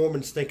the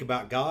Mormons think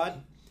about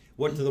God?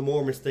 What do the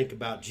Mormons think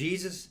about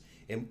Jesus?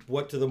 And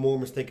what do the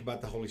Mormons think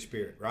about the Holy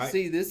Spirit, right?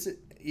 See, that's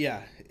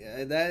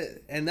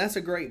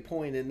a great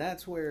point. And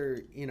that's where,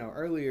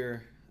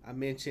 earlier I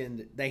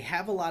mentioned they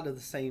have a lot of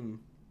the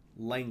same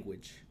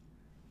language,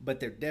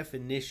 but their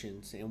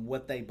definitions and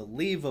what they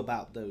believe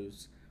about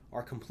those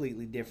are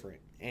completely different.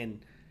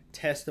 And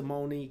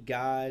testimony,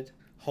 God,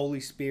 Holy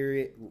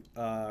Spirit,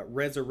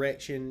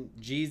 resurrection,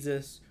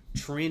 Jesus,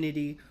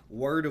 Trinity,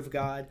 Word of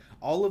God,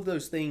 all of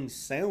those things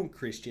sound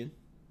Christian,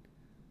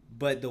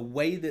 but the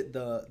way that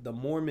the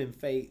Mormon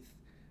faith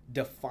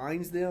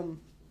defines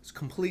them is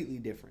completely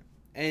different.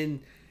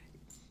 And,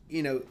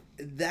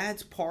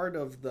 that's part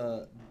of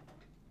the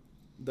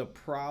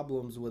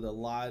problems with a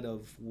lot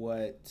of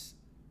what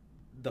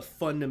the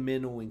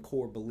fundamental and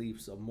core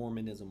beliefs of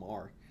Mormonism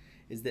are,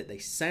 is that they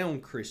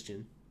sound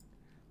Christian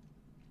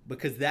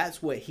because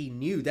that's what he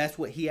knew. That's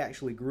what he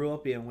actually grew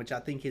up in, which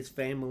I think his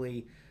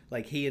family,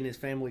 like he and his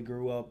family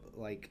grew up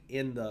like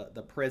in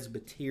the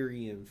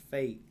Presbyterian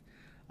faith.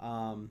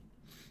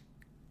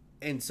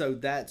 And so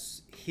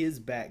that's his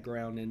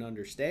background and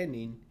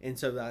understanding. And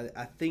so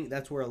I think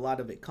that's where a lot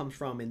of it comes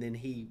from. And then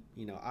he,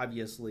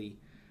 obviously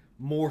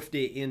morphed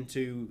it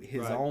into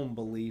his own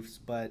beliefs.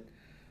 But,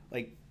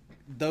 like,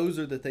 those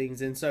are the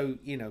things. And so,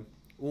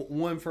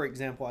 one, for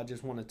example, I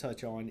just want to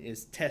touch on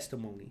is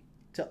testimony.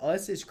 To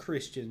us as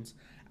Christians,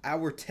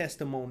 our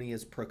testimony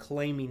is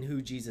proclaiming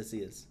who Jesus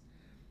is.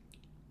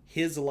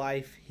 His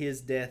life, his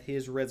death,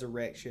 his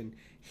resurrection.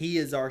 He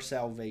is our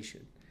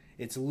salvation.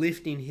 It's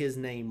lifting his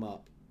name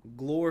up,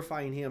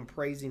 glorifying him,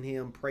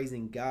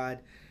 praising God.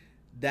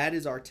 That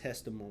is our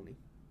testimony.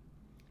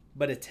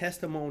 But a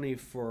testimony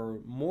for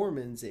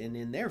Mormons and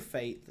in their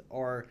faith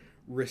are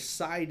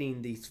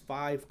reciting these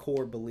 5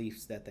 core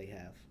beliefs that they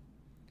have.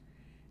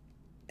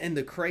 And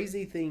the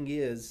crazy thing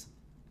is,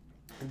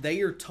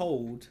 they are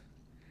told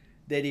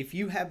that if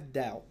you have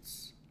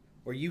doubts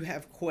or you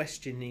have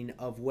questioning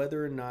of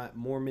whether or not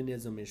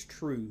Mormonism is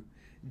true,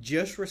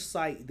 just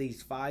recite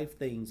these 5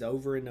 things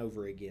over and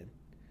over again.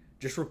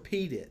 Just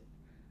repeat it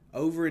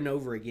over and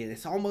over again.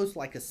 It's almost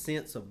like a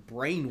sense of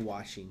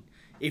brainwashing.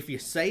 If you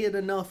say it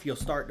enough, you'll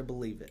start to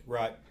believe it.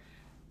 Right.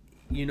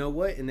 You know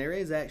what? And there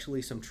is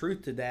actually some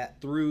truth to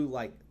that through,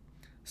 like,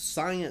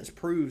 science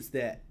proves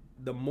that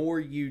the more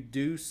you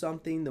do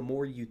something, the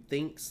more you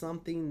think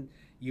something,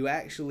 you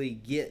actually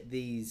get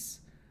these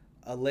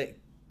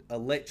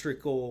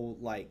electrical,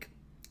 like,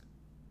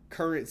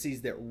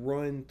 currencies that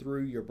run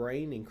through your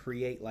brain and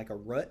create, like, a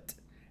rut.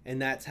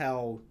 And that's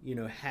how,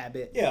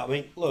 habit. Yeah, I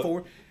mean,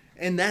 look.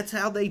 And that's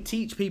how they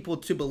teach people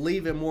to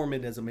believe in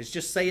Mormonism, is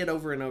just say it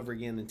over and over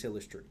again until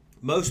it's true.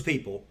 Most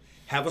people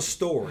have a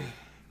story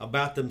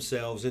about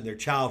themselves in their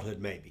childhood,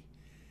 maybe,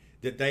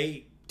 that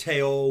they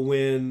tell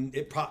when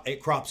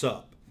it crops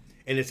up,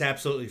 and it's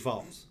absolutely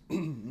false.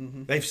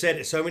 Mm-hmm. They've said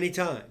it so many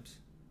times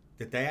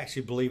that they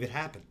actually believe it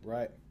happened.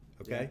 Right.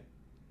 Okay?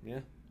 Yeah.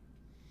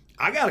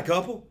 I got a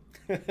couple.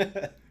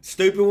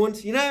 Stupid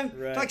ones,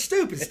 Right. like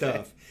stupid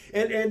stuff.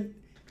 And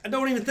I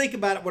don't even think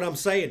about it when I'm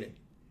saying it.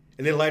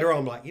 And then later on,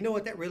 I'm like, you know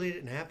what? That really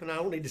didn't happen. I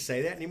don't need to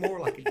say that anymore.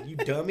 Like, you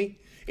dummy.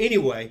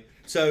 Anyway,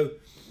 so,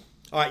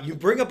 all right, you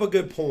bring up a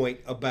good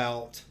point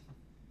about,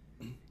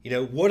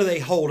 what do they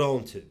hold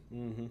on to?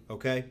 Mm-hmm.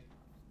 Okay?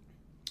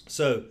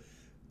 So,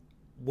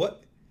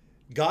 what?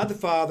 God the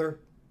Father,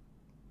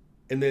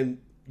 and then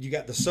you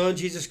got the Son,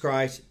 Jesus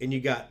Christ, and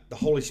you got the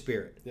Holy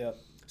Spirit. Yep.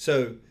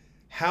 So,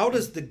 how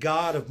does the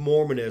God of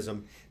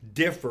Mormonism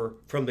differ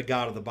from the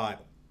God of the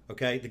Bible?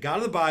 Okay, the God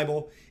of the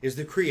Bible is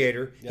the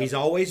creator. Yep. He's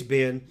always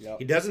been. Yep.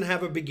 He doesn't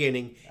have a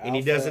beginning, and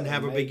he doesn't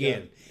have a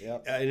begin,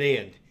 an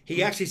end.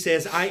 He actually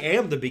says, I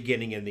am the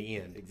beginning and the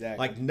end. Exactly.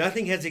 Like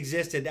nothing has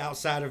existed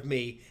outside of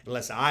me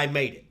unless I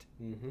made it.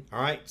 Mm-hmm.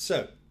 All right,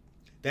 so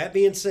That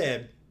being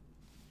said,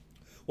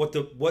 what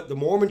the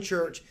Mormon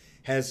Church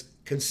has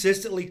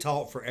consistently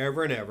taught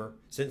forever and ever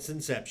since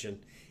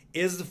inception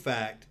is the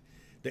fact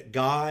that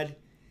God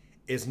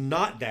is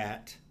not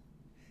that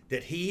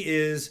He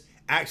is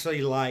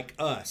actually like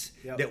us.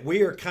 Yep. That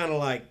we are kind of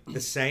like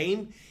the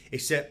same,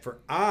 except for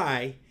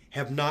I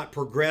have not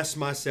progressed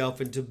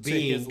myself into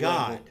being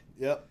God. Level.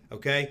 Yep.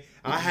 Okay?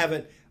 I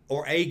haven't,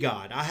 or a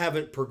God. I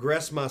haven't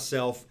progressed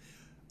myself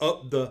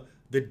up the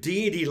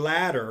deity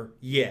ladder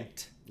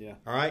yet. Yeah.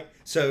 All right?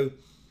 So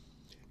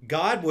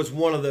God was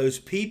one of those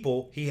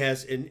people. He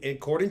has,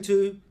 according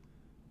to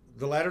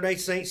the Latter-day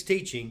Saints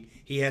teaching,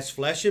 He has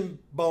flesh and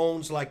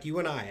bones like you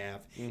and I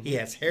have. Mm-hmm. He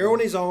has hair on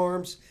His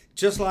arms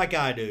just like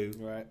I do.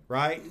 Right.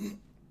 Right?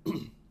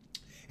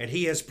 And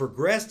He has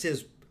progressed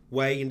His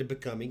way into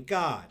becoming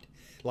God.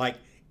 Like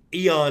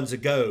eons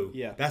ago.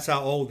 Yeah. That's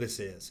how old this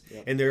is.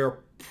 Yep. And there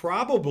are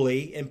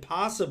probably and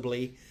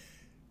possibly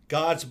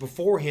gods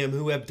before Him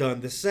who have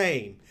done the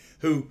same,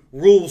 who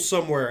rule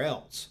somewhere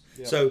else.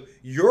 Yep. So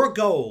your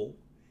goal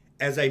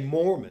as a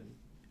Mormon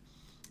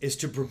is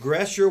to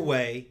progress your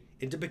way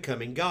into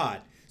becoming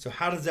God. So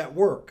how does that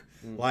work?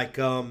 Like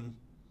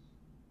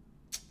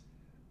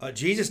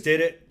Jesus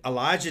did it,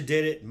 Elijah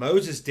did it,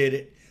 Moses did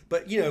it.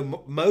 But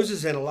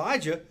Moses and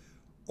Elijah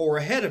are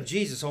ahead of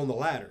Jesus on the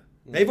ladder.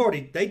 They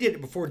did it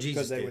before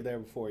Jesus did. Because they were there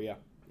before, yeah.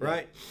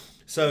 Right?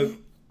 So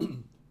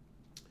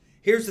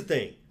here's the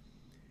thing.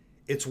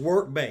 It's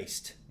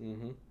work-based.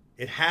 Mm-hmm.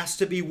 It has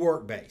to be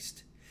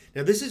work-based.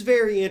 Now, this is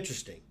very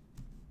interesting.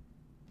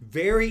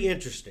 Very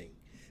interesting.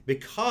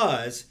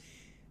 Because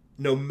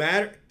the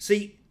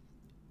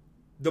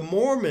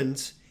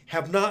Mormons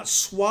have not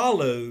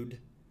swallowed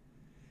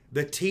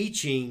the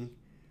teaching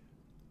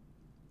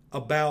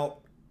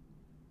about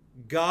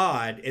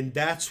God, and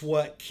that's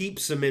what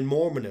keeps them in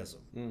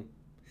Mormonism.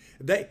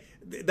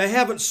 They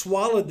haven't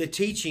swallowed the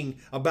teaching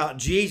about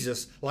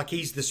Jesus like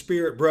He's the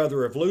spirit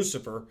brother of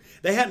Lucifer.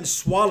 They hadn't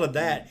swallowed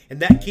that, and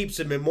that keeps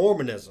them in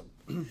Mormonism.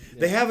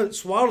 They haven't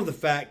swallowed the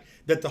fact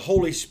that the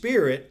Holy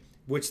Spirit,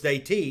 which they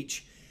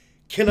teach,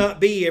 cannot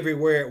be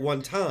everywhere at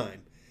one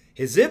time.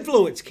 His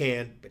influence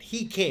can, but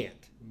He can't.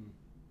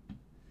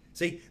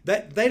 See,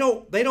 that they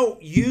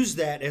don't use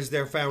that as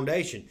their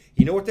foundation.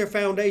 You know what their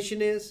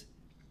foundation is?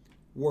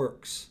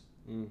 Works.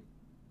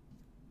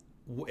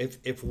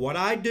 If what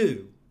I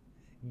do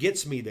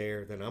gets me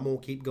there, then I'm going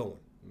to keep going.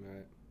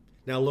 Right.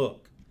 Now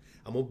look,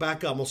 I'm going to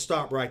back up. I'm going to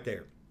stop right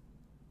there.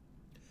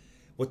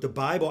 What the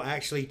Bible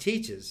actually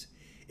teaches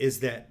is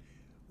that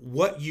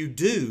what you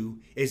do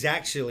is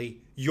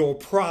actually your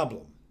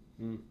problem.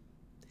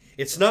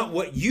 It's not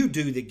what you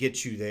do that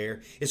gets you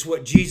there. It's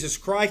what Jesus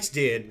Christ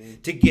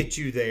did to get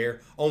you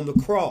there on the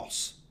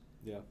cross.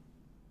 Yeah.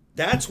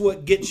 That's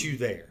what gets you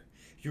there.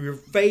 Your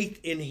faith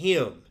in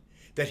Him,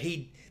 that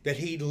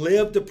He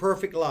lived a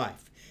perfect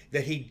life,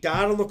 that He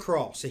died on the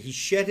cross, that He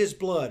shed His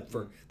blood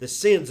for the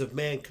sins of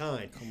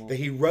mankind, that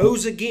He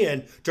rose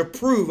again to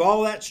prove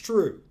all that's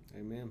true.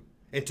 Amen.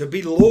 And to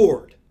be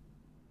Lord.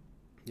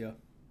 Yeah.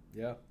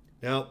 Yeah.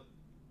 Now,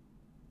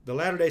 the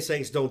Latter-day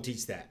Saints don't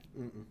teach that.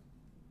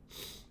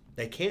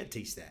 They can't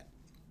teach that.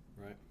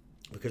 Right.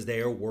 Because they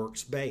are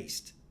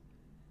works-based.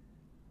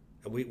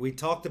 And we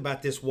talked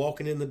about this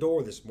walking in the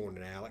door this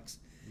morning, Alex.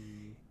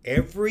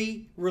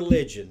 Every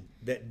religion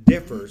that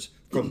differs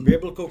from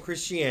biblical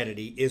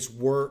Christianity is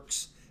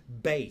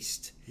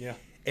works-based. Yeah.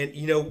 And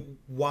you know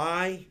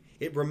why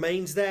it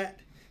remains that?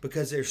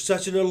 Because there's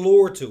such an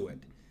allure to it.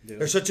 Yeah.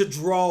 There's such a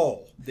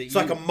draw. It's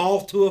like a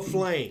moth to a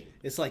flame.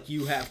 It's like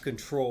you have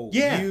control.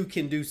 Yeah. You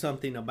can do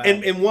something about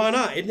it. And why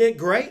not? Isn't it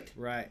great?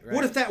 Right.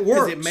 What if that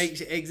works?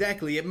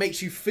 It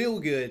makes you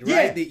feel good,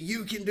 right? Yeah. That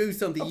you can do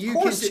something. Of you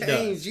course can it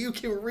change. does. You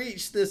can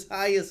reach this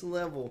highest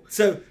level.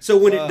 So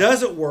when it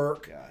doesn't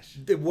work, gosh.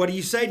 What do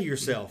you say to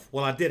yourself?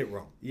 Well, I did it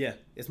wrong. Yeah,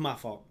 it's my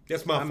fault.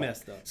 That's my fault. I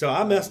messed up. So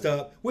I messed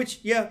up, which,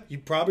 yeah, you're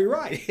probably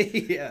right.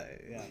 yeah,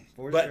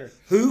 for but sure.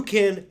 Who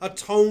can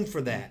atone for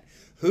that?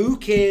 Who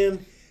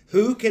can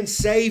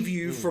save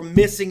you from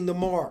missing the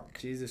mark?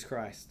 Jesus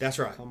Christ. That's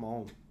right. Come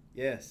on.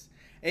 Yes.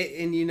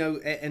 And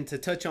and to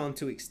touch on,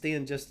 to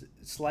extend just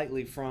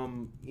slightly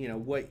from,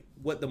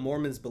 what the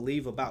Mormons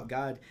believe about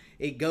God,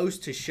 it goes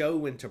to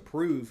show and to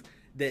prove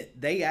that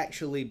they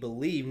actually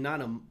believe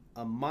not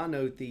a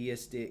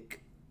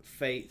monotheistic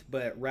faith,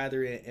 but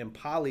rather in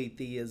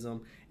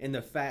polytheism, and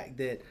the fact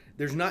that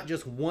there's not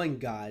just one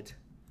God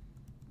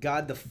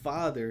the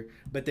Father,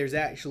 but there's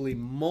actually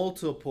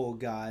multiple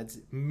gods,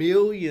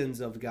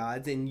 millions of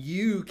gods, and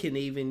you can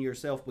even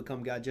yourself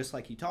become God, just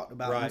like you talked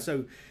about. Right. And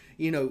so,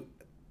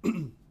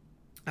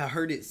 I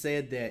heard it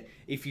said that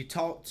if you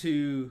talk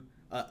to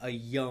a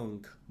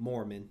young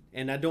Mormon,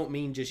 and I don't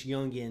mean just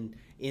young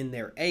in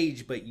their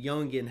age, but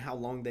young in how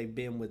long they've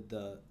been with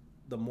the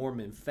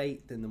Mormon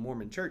faith and the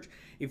Mormon church,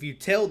 if you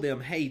tell them,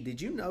 hey, did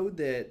you know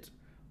that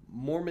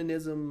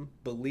Mormonism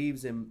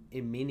believes in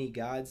many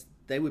gods?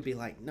 They would be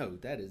like, no,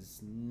 that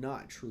is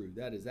not true.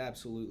 That is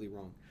absolutely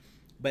wrong.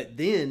 But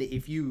then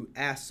if you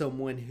ask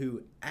someone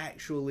who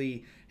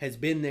actually has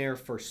been there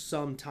for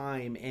some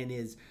time and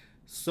is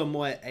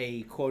somewhat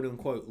a quote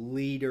unquote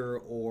leader,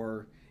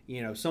 or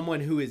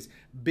someone who has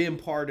been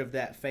part of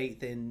that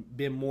faith and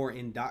been more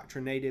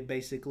indoctrinated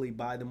basically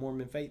by the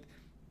Mormon faith,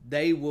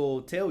 they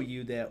will tell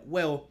you that,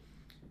 well,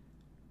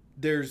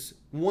 there's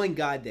one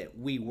God that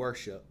we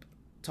worship,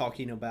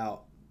 talking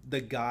about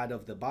the God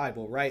of the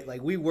Bible, right?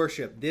 Like, we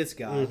worship this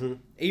God,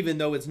 even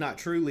though it's not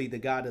truly the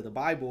God of the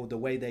Bible, the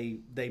way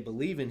they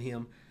believe in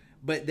him,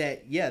 but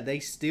that, yeah, they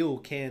still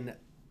can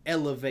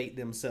elevate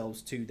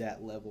themselves to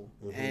that level.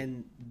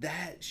 And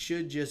that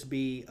should just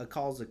be a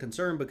cause of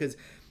concern, because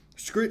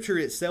Scripture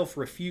itself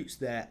refutes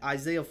that.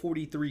 Isaiah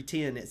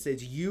 43:10, it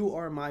says, "You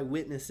are my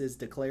witnesses,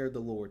 declare the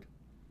Lord,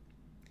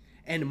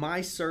 and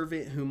my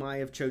servant whom I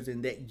have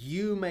chosen, that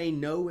you may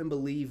know and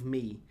believe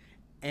me,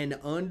 and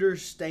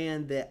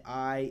understand that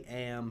I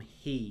am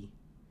he.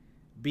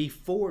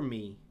 Before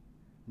me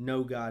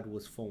no God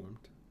was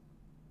formed,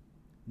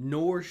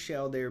 nor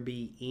shall there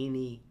be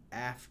any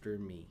after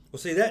me." Well,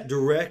 see, that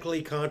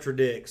directly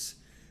contradicts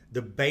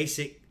the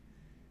basic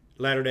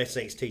Latter-day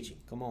Saints teaching.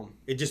 Come on.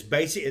 It just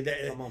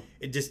Come on.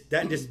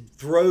 that just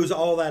throws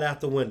all that out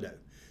the window.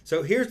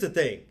 So here's the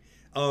thing.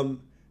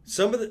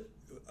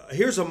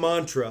 Here's a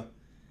mantra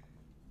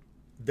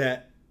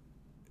that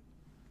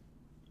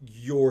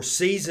your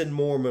seasoned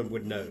Mormon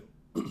would know.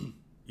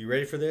 You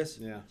ready for this?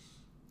 Yeah.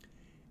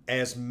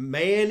 As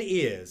man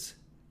is,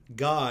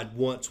 God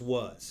once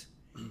was.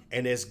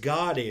 And as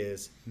God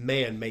is,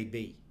 man may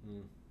be.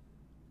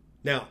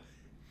 Now,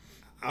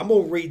 I'm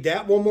going to read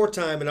that one more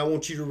time, and I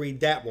want you to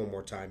read that one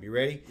more time. You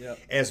ready? Yep.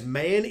 As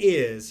man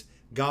is,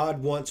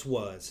 God once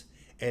was.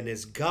 And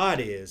as God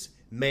is,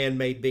 man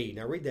may be.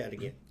 Now read that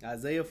again.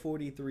 Isaiah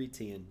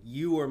 43:10,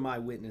 "You are my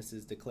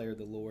witnesses, declare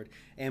the Lord,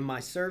 and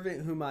my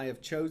servant whom I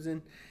have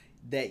chosen,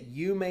 that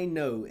you may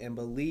know and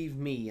believe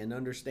me and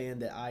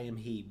understand that I am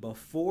he.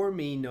 Before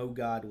me no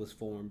God was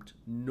formed,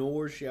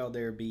 nor shall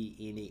there be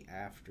any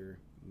after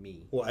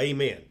me." Well,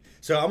 amen.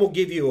 So I'm going to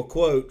give you a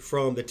quote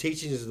from the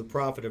Teachings of the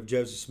Prophet of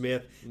Joseph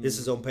Smith. This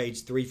is on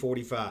page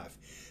 345.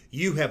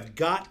 "You have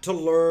got to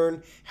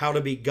learn how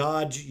to be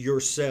gods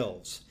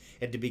yourselves,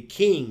 and to be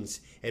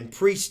kings and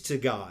priests to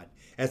God,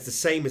 as the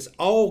same as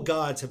all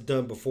gods have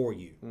done before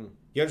you."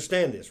 You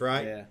understand this,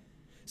 right? Yeah.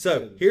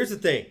 So here's the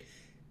thing.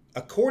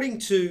 According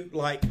to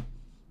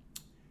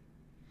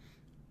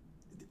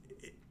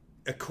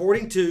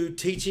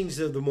Teachings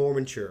of the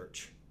Mormon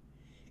Church,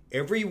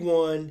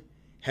 everyone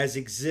has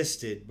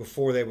existed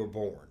before they were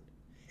born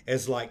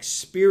as like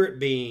spirit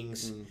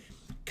beings,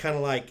 kind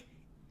of like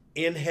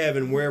in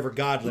heaven wherever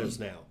God lives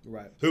now,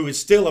 Right. who is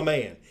still a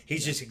man.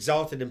 He's just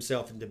exalted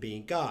himself into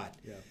being God.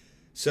 Yeah.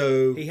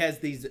 So He has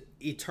these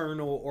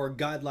eternal or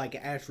godlike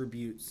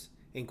attributes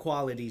and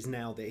qualities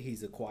now that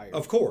he's acquired.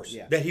 of course,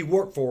 Yeah. that he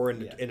worked for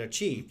and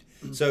achieved.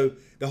 So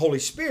the Holy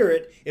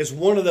Spirit is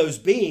one of those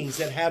beings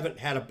that hasn't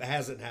had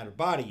a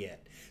body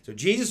yet. So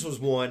Jesus was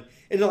one,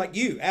 and like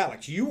you,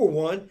 Alex, you were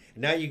one,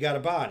 and now you got a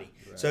body.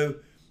 Right. So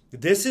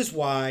this is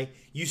why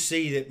you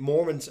see that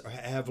Mormons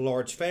have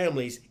large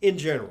families in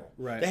general.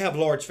 Right. They have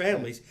large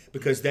families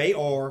because they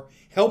are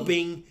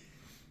helping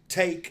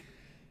take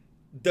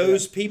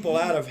those people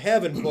out of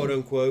heaven, quote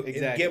unquote,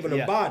 and giving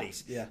them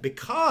bodies. Yeah.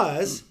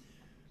 Because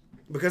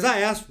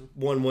I asked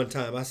one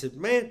time, I said,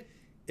 "Man,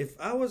 if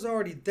I was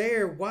already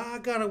there, why I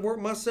gotta work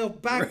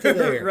myself back to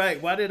there?"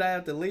 Right. Why did I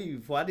have to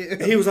leave?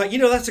 And he was like,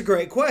 "That's a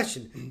great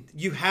question.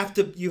 You have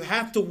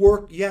to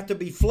work. You have to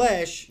be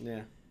flesh,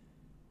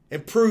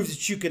 and prove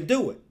that you can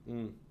do it.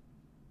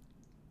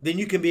 Then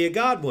you can be a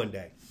god one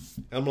day."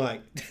 I'm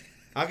like,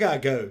 I gotta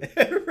go.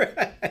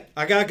 Right.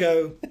 I gotta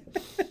go.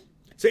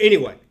 So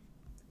anyway,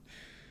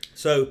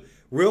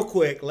 real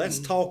quick, let's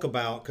talk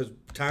about, because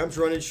time's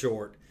running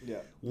short.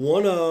 Yeah.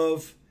 One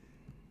of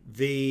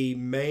the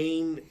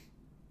main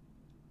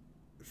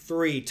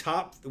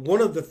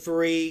one of the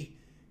three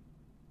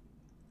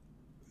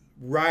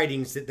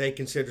writings that they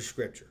consider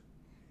scripture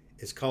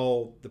is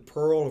called the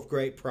Pearl of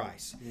Great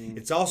Price.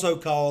 It's also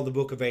called the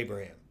Book of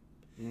Abraham,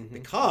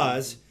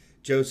 because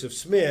Joseph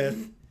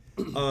Smith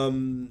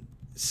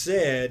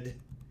said,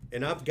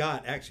 and I've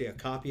got actually a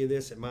copy of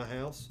this at my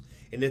house,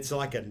 and it's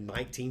like a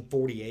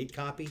 1948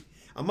 copy.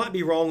 I might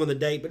be wrong on the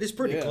date, but it's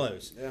pretty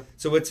close. Yeah.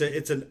 So it's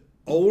an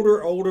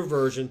older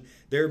version.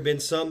 There have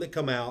been some that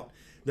come out.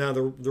 Now,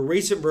 the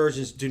recent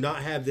versions do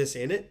not have this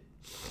in it.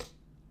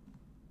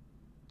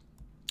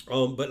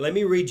 But let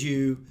me read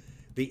you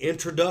the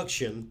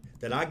introduction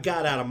that I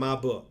got out of my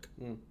book.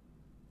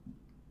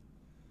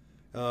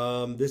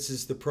 This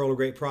is the Pearl of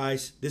Great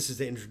Price. This is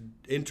the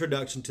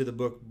introduction to the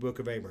book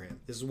of Abraham.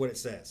 This is what it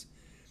says.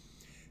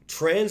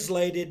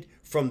 Translated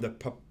from the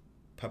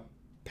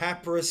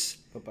papyrus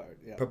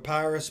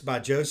by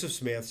Joseph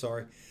Smith,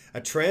 a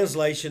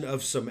translation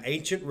of some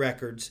ancient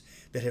records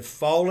that have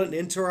fallen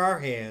into our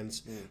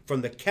hands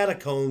from the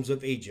catacombs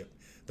of Egypt.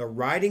 The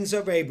writings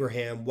of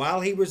Abraham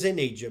while he was in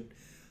Egypt,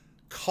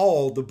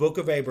 called the Book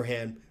of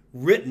Abraham,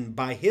 written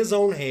by his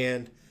own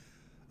hand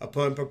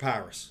upon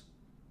papyrus.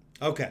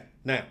 Okay,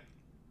 now,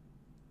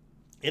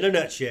 in a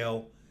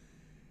nutshell,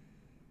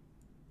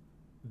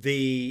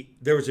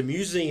 there was a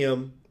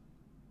museum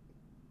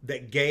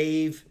that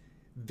gave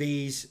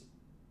these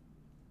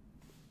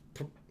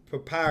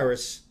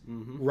papyrus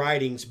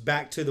writings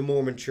back to the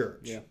Mormon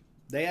church. Yeah.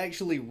 They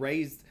actually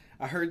raised,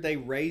 I heard they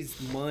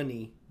raised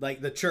money,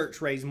 like the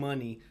church raised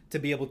money to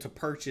be able to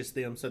purchase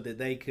them so that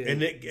they could.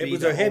 And it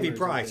was a heavy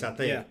price, I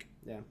think.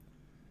 Yeah.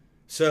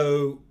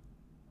 So,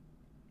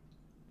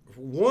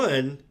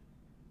 one,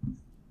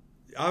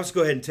 I'll just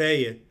go ahead and tell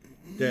you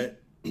that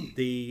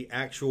the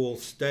actual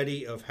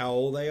study of how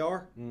old they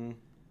are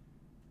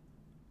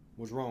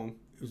was wrong.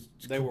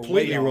 They were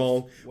completely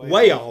wrong,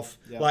 way off.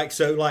 Yep.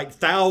 Like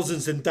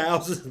thousands and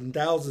thousands and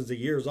thousands of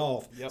years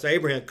off. Yep. So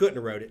Abraham couldn't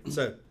have wrote it.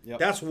 So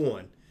that's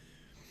one.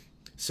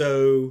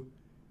 So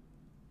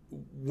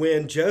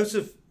when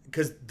Joseph,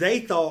 because they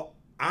thought,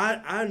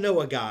 I know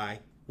a guy,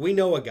 we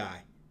know a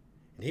guy,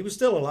 and he was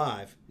still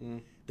alive,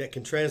 that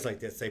can translate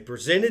this. They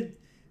presented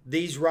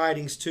these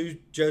writings to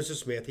Joseph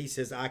Smith. He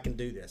says, I can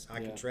do this. I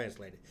can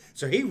translate it.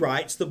 So he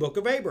writes the book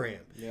of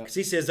Abraham. Because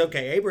he says,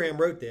 okay, Abraham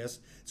wrote this,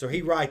 so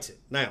he writes it.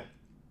 Now,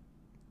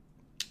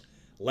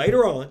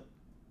 later on,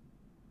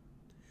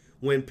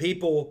 when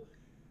people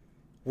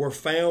were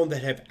found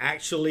that have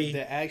actually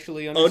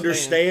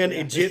understand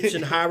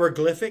Egyptian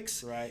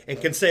hieroglyphics and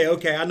can say,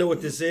 okay, I know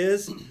what this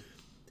is.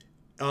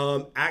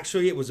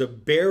 Actually, it was a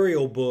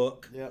burial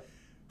book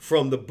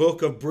from the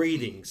Book of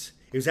Breathings.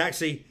 It was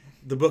actually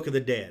the Book of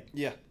the Dead.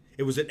 Yeah.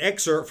 It was an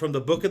excerpt from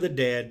the Book of the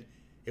Dead.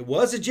 It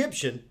was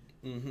Egyptian,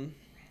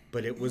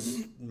 but it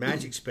was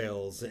magic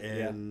spells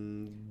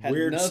and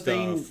weird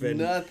stuff. And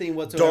nothing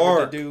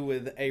whatsoever to do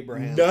with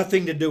Abraham.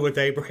 Nothing to do with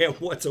Abraham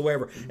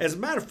whatsoever. As a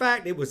matter of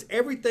fact, it was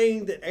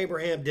everything that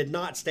Abraham did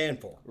not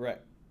stand for. Right.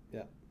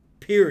 Yeah.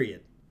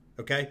 Period.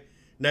 Okay?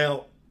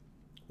 Now,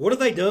 what have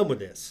they done with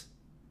this?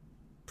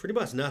 Pretty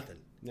much nothing.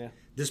 Yeah.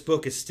 This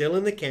book is still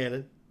in the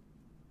canon.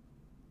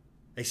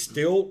 They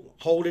still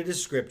hold it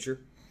as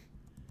scripture.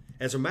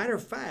 As a matter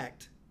of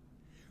fact,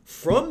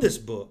 from this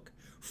book,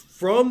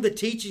 from the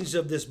teachings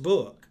of this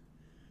book,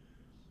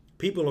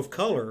 people of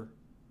color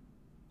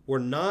were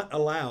not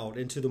allowed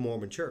into the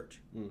Mormon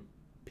church.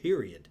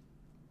 Period.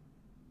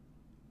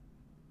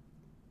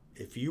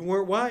 If you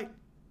weren't white,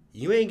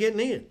 you ain't getting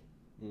in.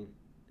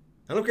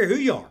 I don't care who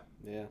you are.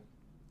 Yeah.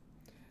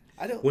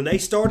 When they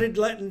started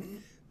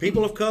letting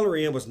people of color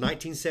in was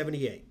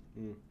 1978.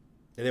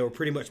 And they were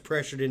pretty much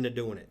pressured into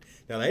doing it.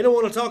 Now, they don't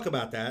want to talk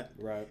about that.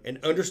 Right. And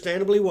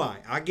understandably why.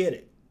 I get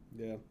it.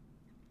 Yeah.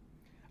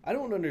 I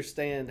don't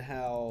understand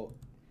how,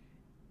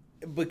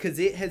 because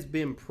it has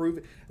been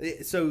proven.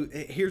 So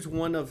here's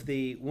one of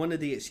the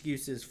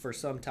excuses for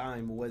some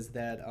time was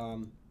that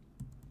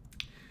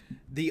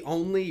the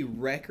only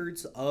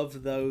records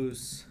of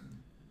those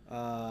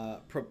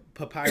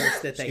papyrus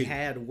that they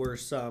had were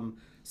some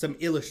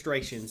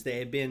illustrations that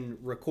had been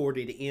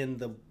recorded in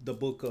the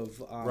book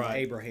of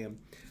Abraham.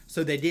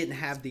 So they didn't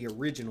have the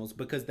originals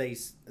because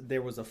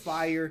there was a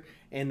fire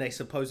and they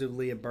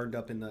supposedly had burned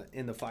up in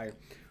the fire.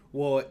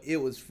 Well, it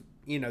was,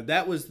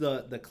 that was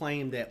the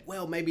claim that,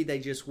 well, maybe they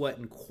just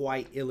wasn't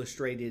quite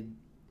illustrated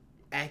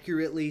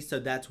accurately, so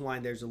that's why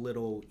there's a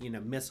little,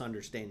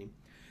 misunderstanding.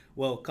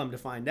 Well, come to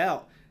find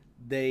out,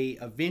 they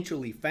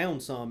eventually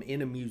found some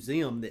in a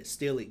museum that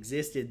still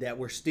existed that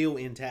were still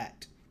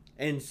intact.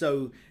 And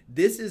so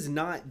this is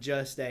not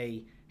just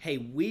a, hey,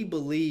 we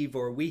believe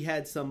or we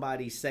had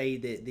somebody say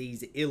that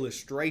these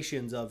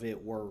illustrations of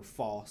it were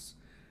false.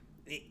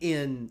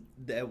 In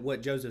that,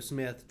 what Joseph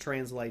Smith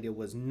translated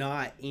was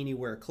not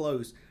anywhere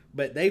close,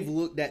 but they've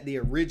looked at the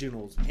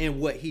originals and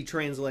what he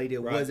translated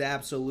was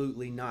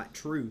absolutely not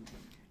true.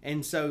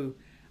 And so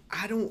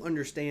I don't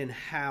understand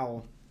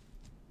how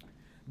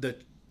the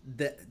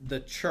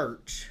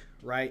church,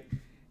 right,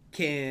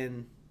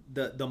 can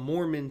the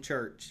Mormon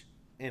church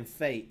and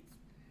faith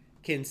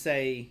can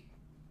say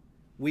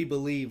we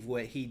believe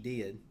what he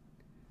did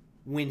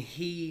when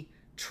he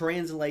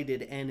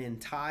translated an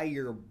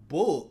entire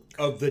book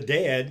of the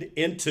dead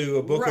into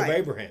a book of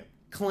Abraham,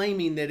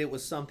 claiming that it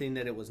was something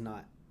that it was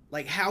not.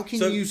 Like, how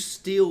can you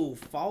still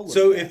follow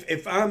that?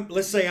 if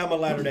let's say I'm a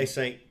Latter-day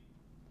Saint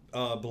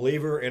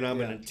believer and I'm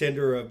an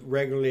attender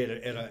regularly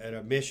at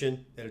a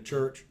mission, at a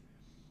church,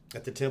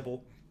 at the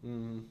temple,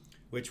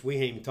 which we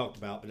ain't even talked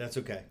about, but that's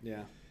okay.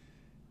 Yeah.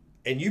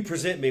 And you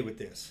present me with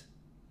this.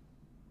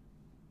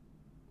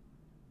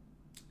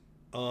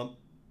 And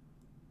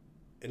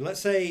let's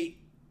say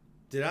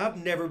that I've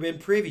never been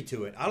privy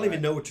to it. I don't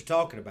even know what you're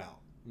talking about.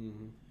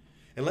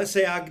 And let's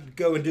say I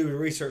go and do the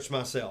research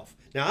myself.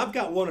 Now, I've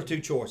got one or two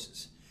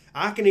choices.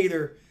 I can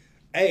either,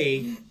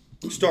 A,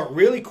 start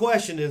really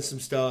questioning some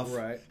stuff.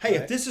 Hey,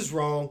 if this is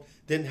wrong,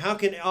 then how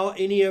can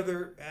any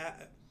other,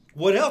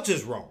 what else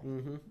is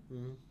wrong?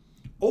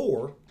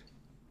 Or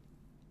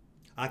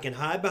I can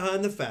hide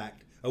behind the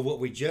fact of what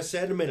we just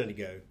said a minute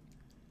ago.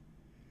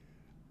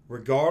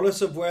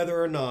 Regardless of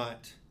whether or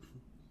not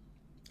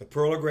the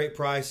pearl of great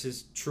price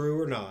is true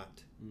or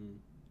not,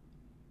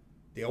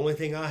 the only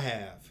thing I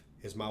have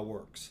is my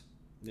works.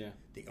 Yeah.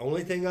 The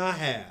only thing I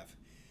have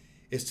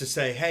is to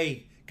say,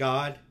 hey,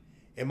 God,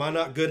 am I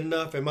not good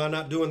enough? Am I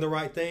not doing the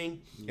right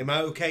thing? Am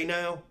I okay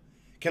now?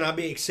 Can I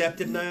be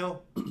accepted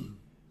now?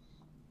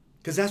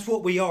 Because that's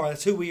what we are.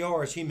 That's who we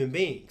are as human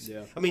beings.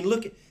 Yeah. I mean,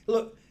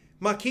 look,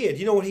 my kid,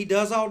 you know what he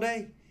does all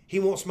day? He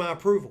wants my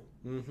approval.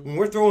 Mm-hmm. When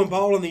we're throwing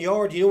ball in the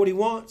yard, you know what he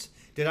wants?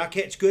 Did I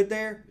catch good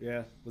there?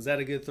 Yeah. Was that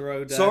a good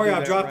throw? Sorry,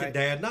 I dropped it,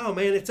 Dad. No,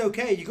 man, it's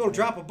okay. You're going to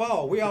drop a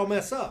ball. We all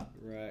mess up.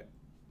 Right.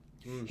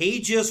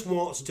 He just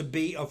wants to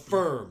be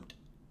affirmed.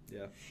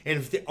 Yeah. And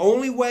if the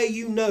only way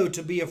you know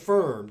to be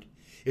affirmed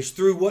is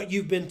through what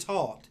you've been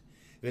taught,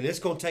 then it's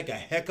going to take a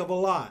heck of a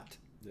lot.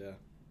 Yeah.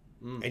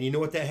 And you know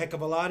what that heck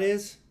of a lot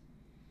is?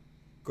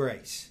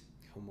 Grace.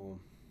 Come on.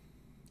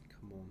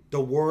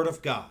 The Word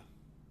of God.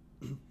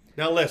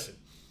 Now listen,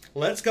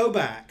 let's go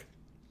back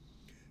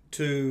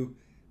to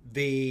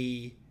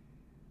the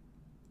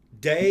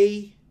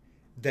day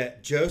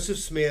that Joseph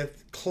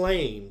Smith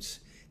claims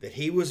that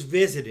he was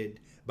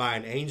visited by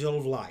an angel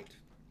of light.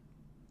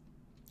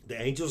 The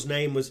angel's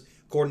name was,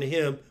 according to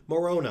him,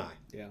 Moroni.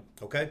 Yeah.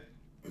 Okay?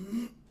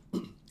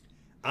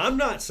 I'm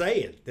not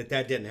saying that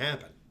didn't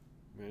happen.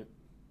 Right.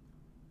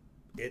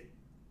 It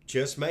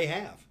just may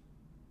have.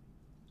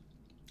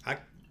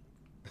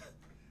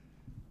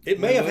 It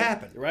may have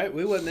happened. Right,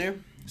 we wasn't there.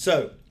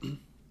 So,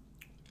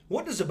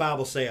 what does the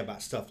Bible say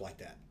about stuff like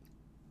that?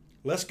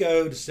 Let's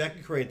go to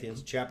 2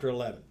 Corinthians chapter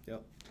 11.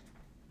 Yep.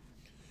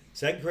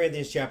 2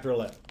 Corinthians chapter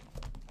 11.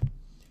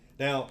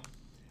 Now,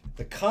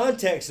 the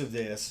context of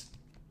this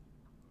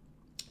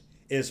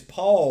is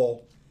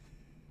Paul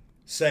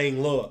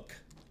saying, look,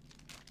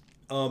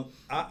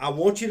 I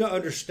want you to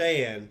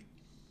understand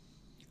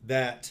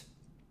that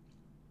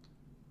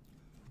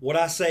what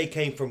I say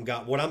came from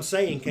God. What I'm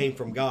saying came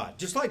from God.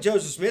 Just like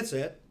Joseph Smith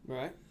said.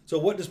 Right. So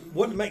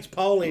what makes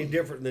Paul any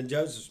different than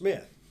Joseph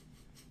Smith?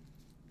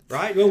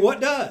 Right? Well,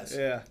 what does?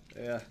 Yeah.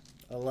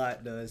 A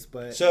lot does,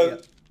 but So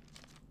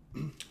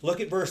look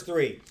at verse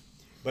 3.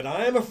 But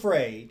I am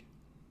afraid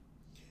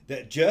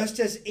that just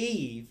as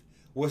Eve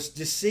was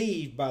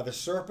deceived by the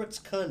serpent's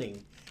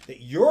cunning, that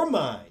your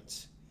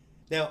minds,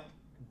 now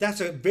that's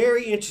a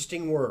very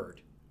interesting word,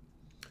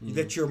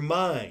 that your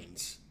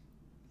minds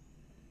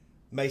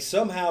may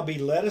somehow be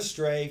led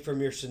astray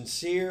from your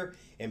sincere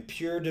and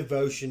pure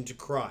devotion to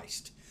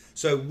Christ.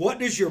 So what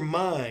does your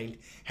mind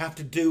have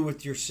to do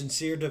with your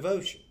sincere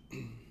devotion?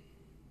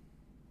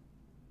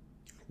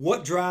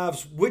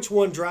 Which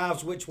one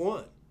drives which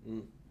one?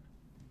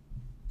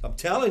 I'm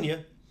telling you,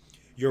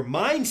 your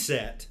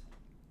mindset,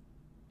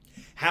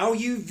 how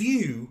you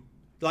view,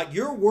 like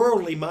your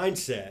worldly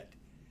mindset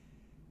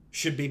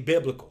should be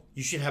biblical.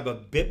 You should have a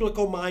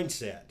biblical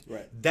mindset.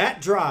 Right. That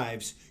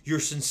drives your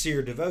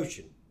sincere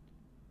devotion.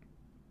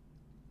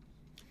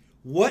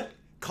 What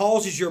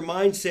causes your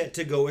mindset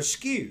to go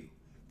askew?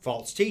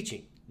 False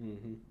teaching.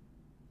 Mm-hmm.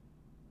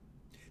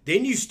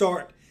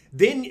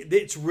 Then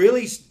it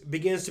really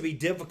begins to be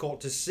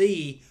difficult to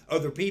see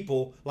other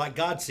people like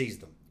God sees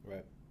them.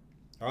 Right.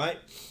 All right?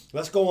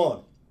 Let's go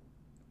on.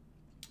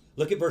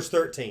 Look at verse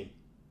 13.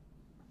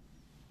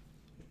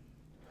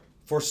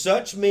 For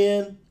such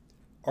men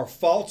are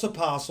false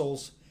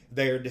apostles.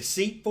 They are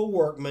deceitful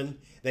workmen.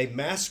 They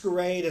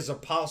masquerade as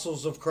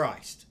apostles of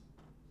Christ.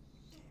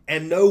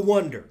 And no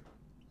wonder.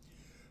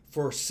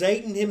 For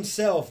Satan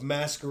himself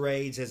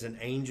masquerades as an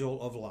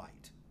angel of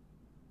light.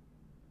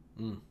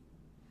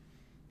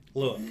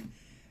 Look,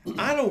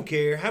 I don't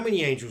care how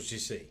many angels you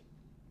see.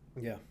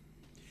 Yeah.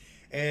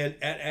 And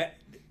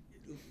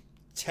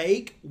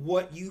take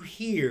what you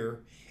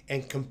hear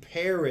and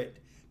compare it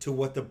to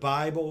what the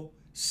Bible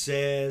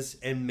says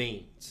and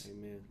means.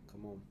 Amen.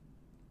 Come on.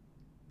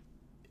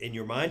 And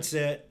your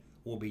mindset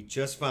will be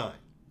just fine.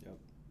 Yep.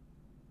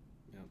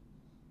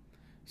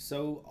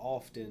 So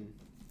often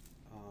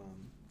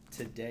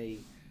today,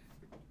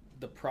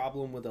 the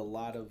problem with a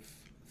lot of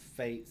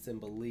faiths and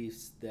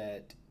beliefs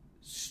that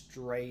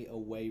stray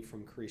away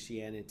from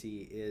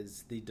Christianity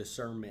is the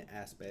discernment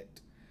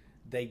aspect.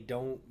 They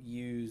don't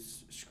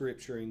use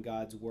Scripture and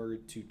God's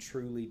Word to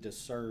truly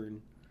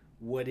discern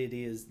what it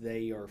is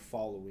they are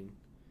following.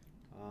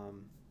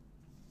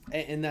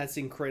 And that's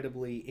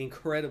incredibly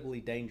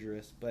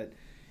dangerous. But,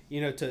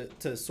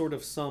 to sort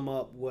of sum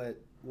up what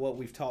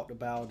we've talked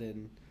about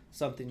and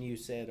something you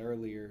said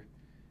earlier,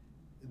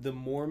 the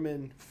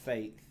Mormon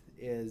faith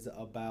is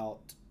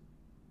about,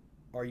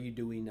 are you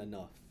doing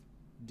enough?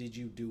 Did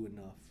you do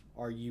enough?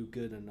 Are you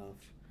good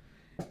enough?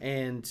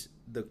 And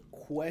the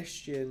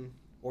question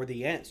or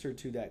the answer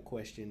to that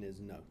question is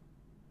no.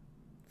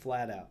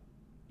 Flat out.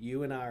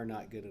 You and I are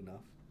not good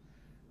enough.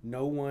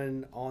 No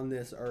one on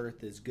this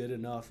earth is good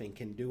enough and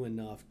can do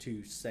enough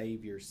to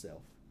save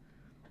yourself.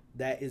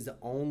 That is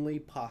only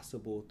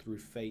possible through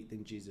faith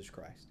in Jesus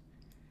Christ.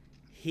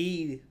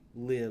 He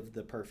lived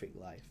the perfect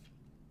life.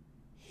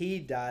 He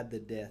died the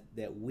death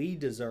that we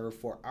deserve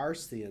for our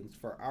sins,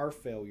 for our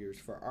failures,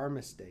 for our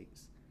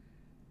mistakes.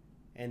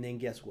 And then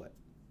guess what?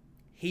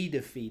 He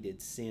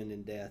defeated sin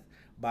and death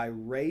by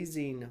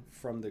raising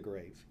from the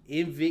grave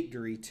in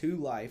victory to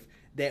life,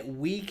 that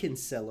we can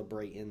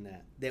celebrate in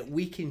that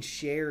we can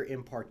share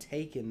and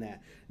partake in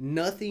that.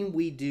 Nothing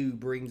we do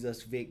brings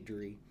us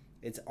victory.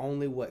 It's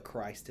only what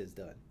Christ has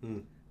done.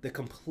 the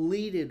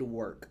completed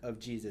work of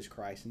Jesus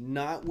Christ,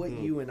 not what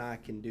you and I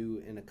can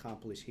do and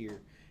accomplish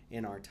here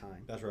in our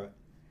time. That's right.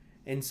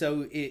 And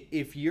so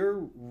if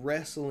you're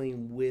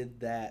wrestling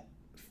with that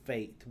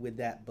faith, with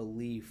that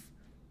belief,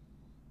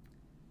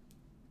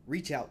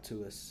 reach out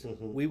to us.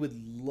 We would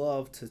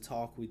love to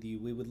talk with you.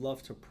 We would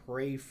love to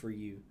pray for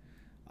you,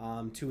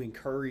 to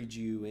encourage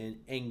you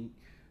and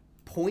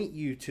point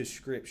you to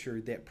Scripture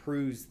that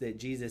proves that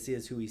Jesus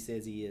is who he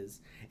says he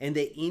is, and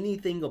that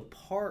anything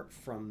apart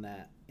from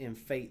that in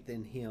faith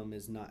in him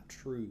is not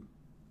true.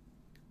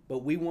 But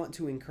we want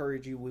to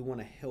encourage you. We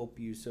want to help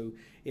you. So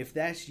if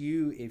that's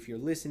you, if you're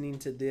listening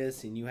to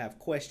this and you have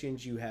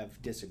questions, you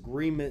have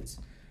disagreements,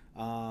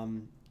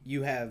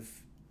 you have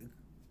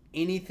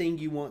anything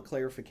you want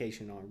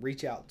clarification on,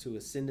 reach out to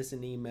us. Send us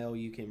an email.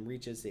 You can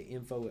reach us at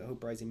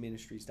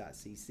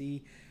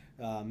info@hoperisingministries.cc.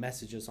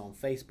 Message us on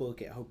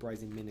Facebook at Hope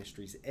Rising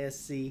Ministries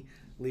SC.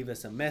 Leave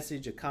us a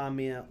message, a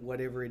comment,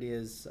 whatever it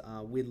is.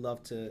 We'd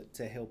love to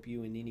help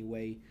you in any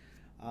way.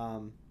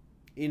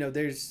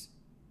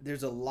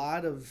 There's a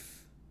lot of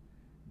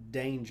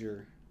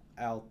danger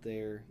out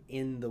there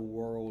in the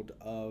world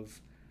of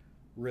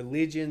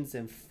religions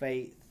and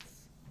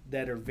faiths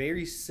that are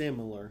very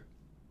similar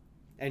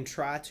and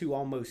try to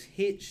almost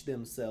hitch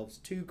themselves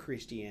to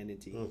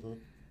Christianity,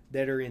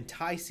 that are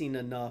enticing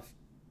enough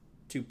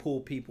to pull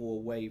people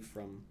away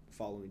from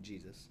following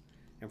Jesus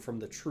and from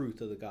the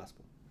truth of the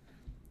gospel.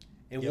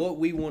 And what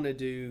we want to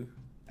do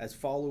as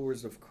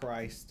followers of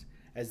Christ,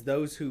 as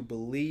those who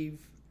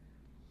believe,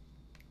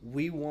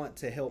 we want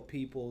to help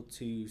people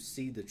to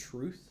see the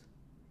truth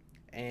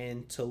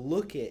and to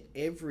look at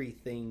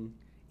everything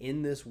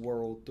in this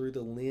world through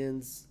the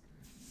lens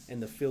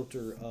and the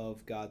filter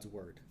of God's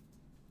word.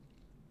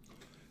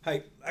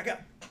 Hey,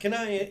 can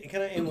I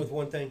end with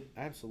one thing?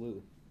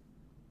 Absolutely.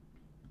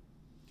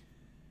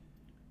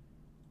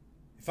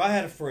 If I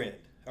had a friend,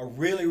 a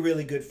really,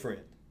 really good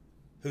friend,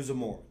 who's a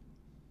Mormon,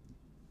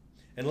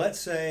 and let's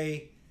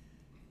say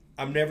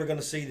I'm never going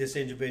to see this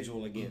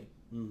individual again.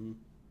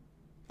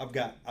 I've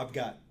got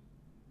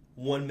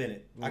 1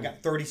 minute. I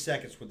got 30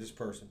 seconds with this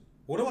person.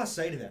 What do I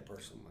say to that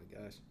person? Oh my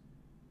gosh.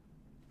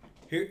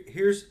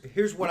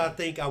 Here's what I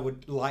think I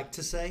would like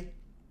to say.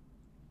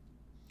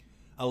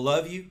 I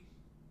love you,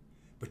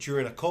 but you're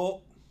in a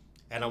cult,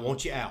 and I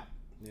want you out.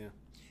 Yeah.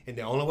 And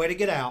the only way to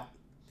get out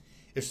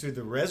is through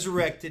the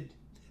resurrected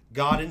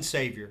God and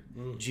Savior,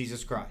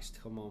 Jesus Christ.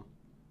 Come on.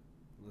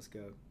 Let's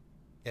go.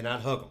 And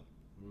I'd hug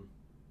him.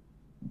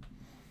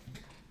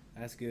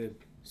 That's good.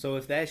 So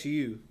if that's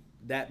you,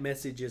 that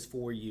message is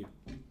for you.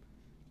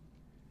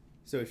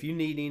 So if you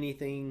need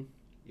anything,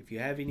 if you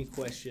have any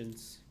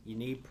questions, you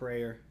need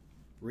prayer,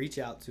 reach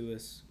out to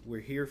us.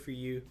 We're here for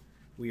you.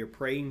 We are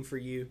praying for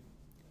you.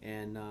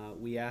 And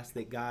we ask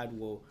that God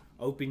will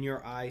open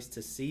your eyes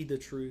to see the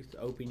truth,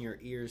 open your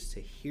ears to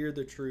hear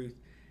the truth,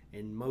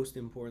 and most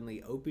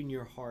importantly, open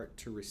your heart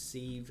to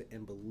receive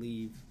and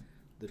believe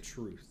the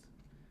truth.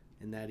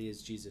 And that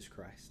is Jesus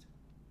Christ.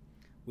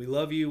 We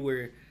love you.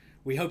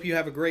 We hope you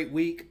have a great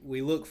week.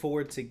 We look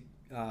forward to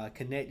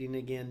connecting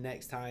again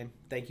next time.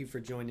 Thank you for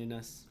joining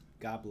us.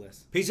 God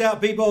bless. Peace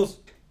out,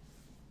 peoples.